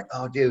to tell. Like,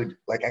 oh, dude,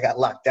 like I got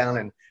locked down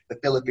in the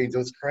Philippines. It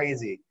was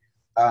crazy.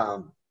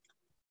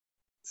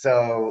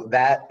 So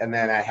that, and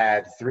then I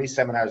had 3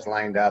 seminars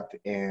lined up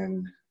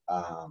in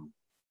on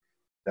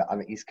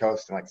the East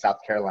Coast in like South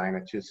Carolina,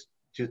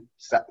 two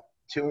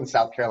in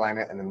South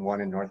Carolina, and then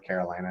 1 in North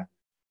Carolina.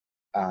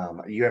 A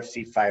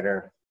UFC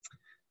fighter.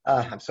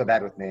 I'm so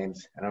bad with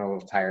names, and I'm a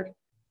little tired.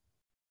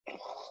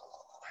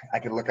 I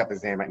could look up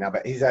his name right now,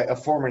 but he's a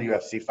former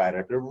UFC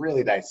fighter. A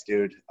really nice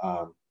dude.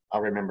 I'll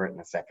remember it in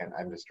a second.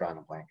 I'm just drawing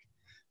a blank.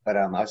 But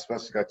I was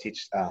supposed to go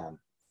teach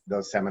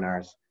those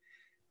seminars.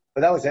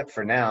 But that was it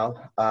for now.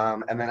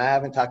 And then I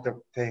haven't talked to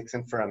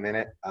Hickson for a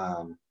minute.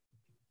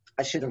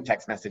 I shoot him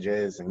text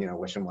messages and,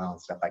 wish him well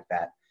and stuff like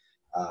that.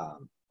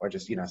 Or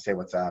just, say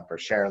what's up or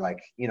share like,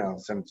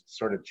 some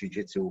sort of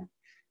jiu-jitsu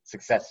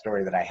success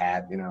story that I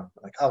had,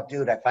 like, oh,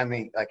 dude, I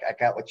finally, like, I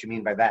got what you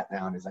mean by that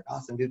now. And he's like,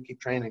 awesome, dude, keep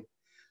training.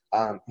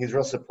 He's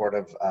real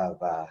supportive of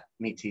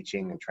me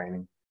teaching and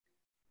training.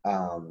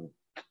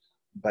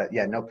 But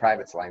yeah, no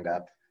privates lined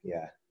up.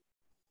 Yeah.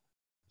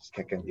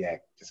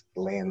 Just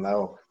laying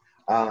low.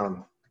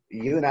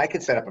 You and I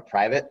could set up a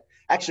private.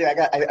 Actually,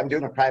 I'm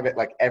doing a private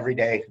like every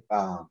day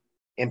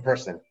in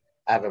person.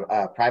 I have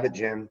a private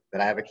gym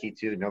that I have a key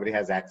to. Nobody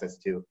has access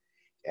to.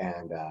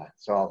 And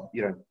so I'll,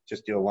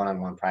 just do a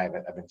one-on-one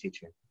private. I've been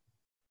teaching.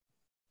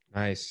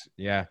 Nice.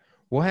 Yeah.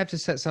 We'll have to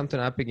set something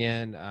up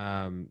again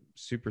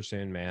super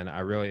soon, man.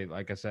 I really,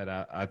 like I said,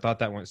 I thought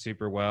that went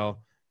super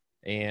well.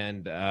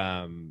 And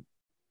I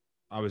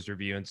was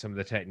reviewing some of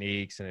the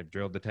techniques and have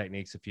drilled the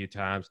techniques a few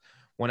times.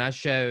 When I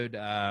showed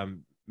Josh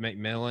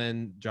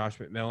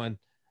McMillan,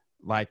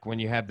 like when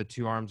you have the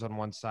 2 arms on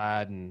one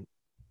side and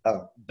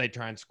they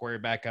try and square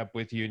back up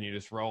with you and you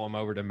just roll them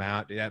over to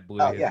mount, that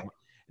blew his mind.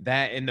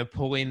 That and the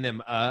pulling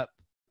them up.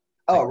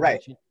 Oh,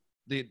 right.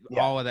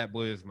 All of that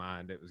blew his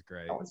mind. It was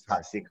great. That was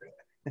top secret.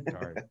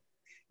 Sorry.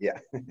 Yeah,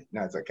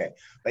 no, it's okay.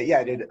 But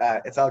yeah, dude,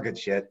 it's all good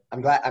shit.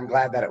 I'm glad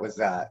that it was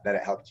that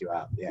it helped you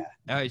out. Yeah.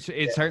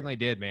 It certainly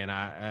did, man.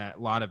 A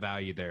lot of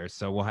value there.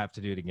 So we'll have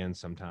to do it again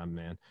sometime,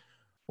 man.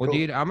 Well, Cool.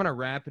 dude, I'm gonna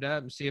wrap it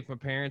up and see if my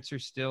parents are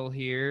still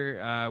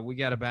here. We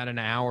got about an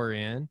hour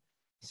in.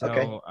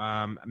 Okay. So,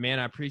 man,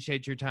 I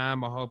appreciate your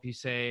time. I hope you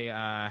stay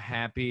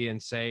happy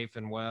and safe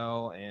and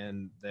well,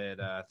 and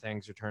that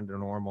things return to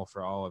normal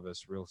for all of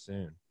us real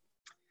soon.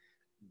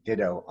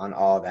 Ditto on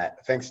all of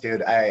that. Thanks,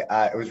 dude.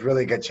 It was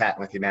really good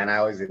chatting with you, man. I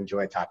always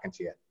enjoy talking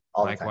to you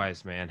all the time.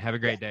 Likewise, man. Have a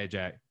great day,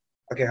 Jack.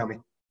 Okay,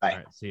 homie. Bye. All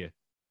right, see you.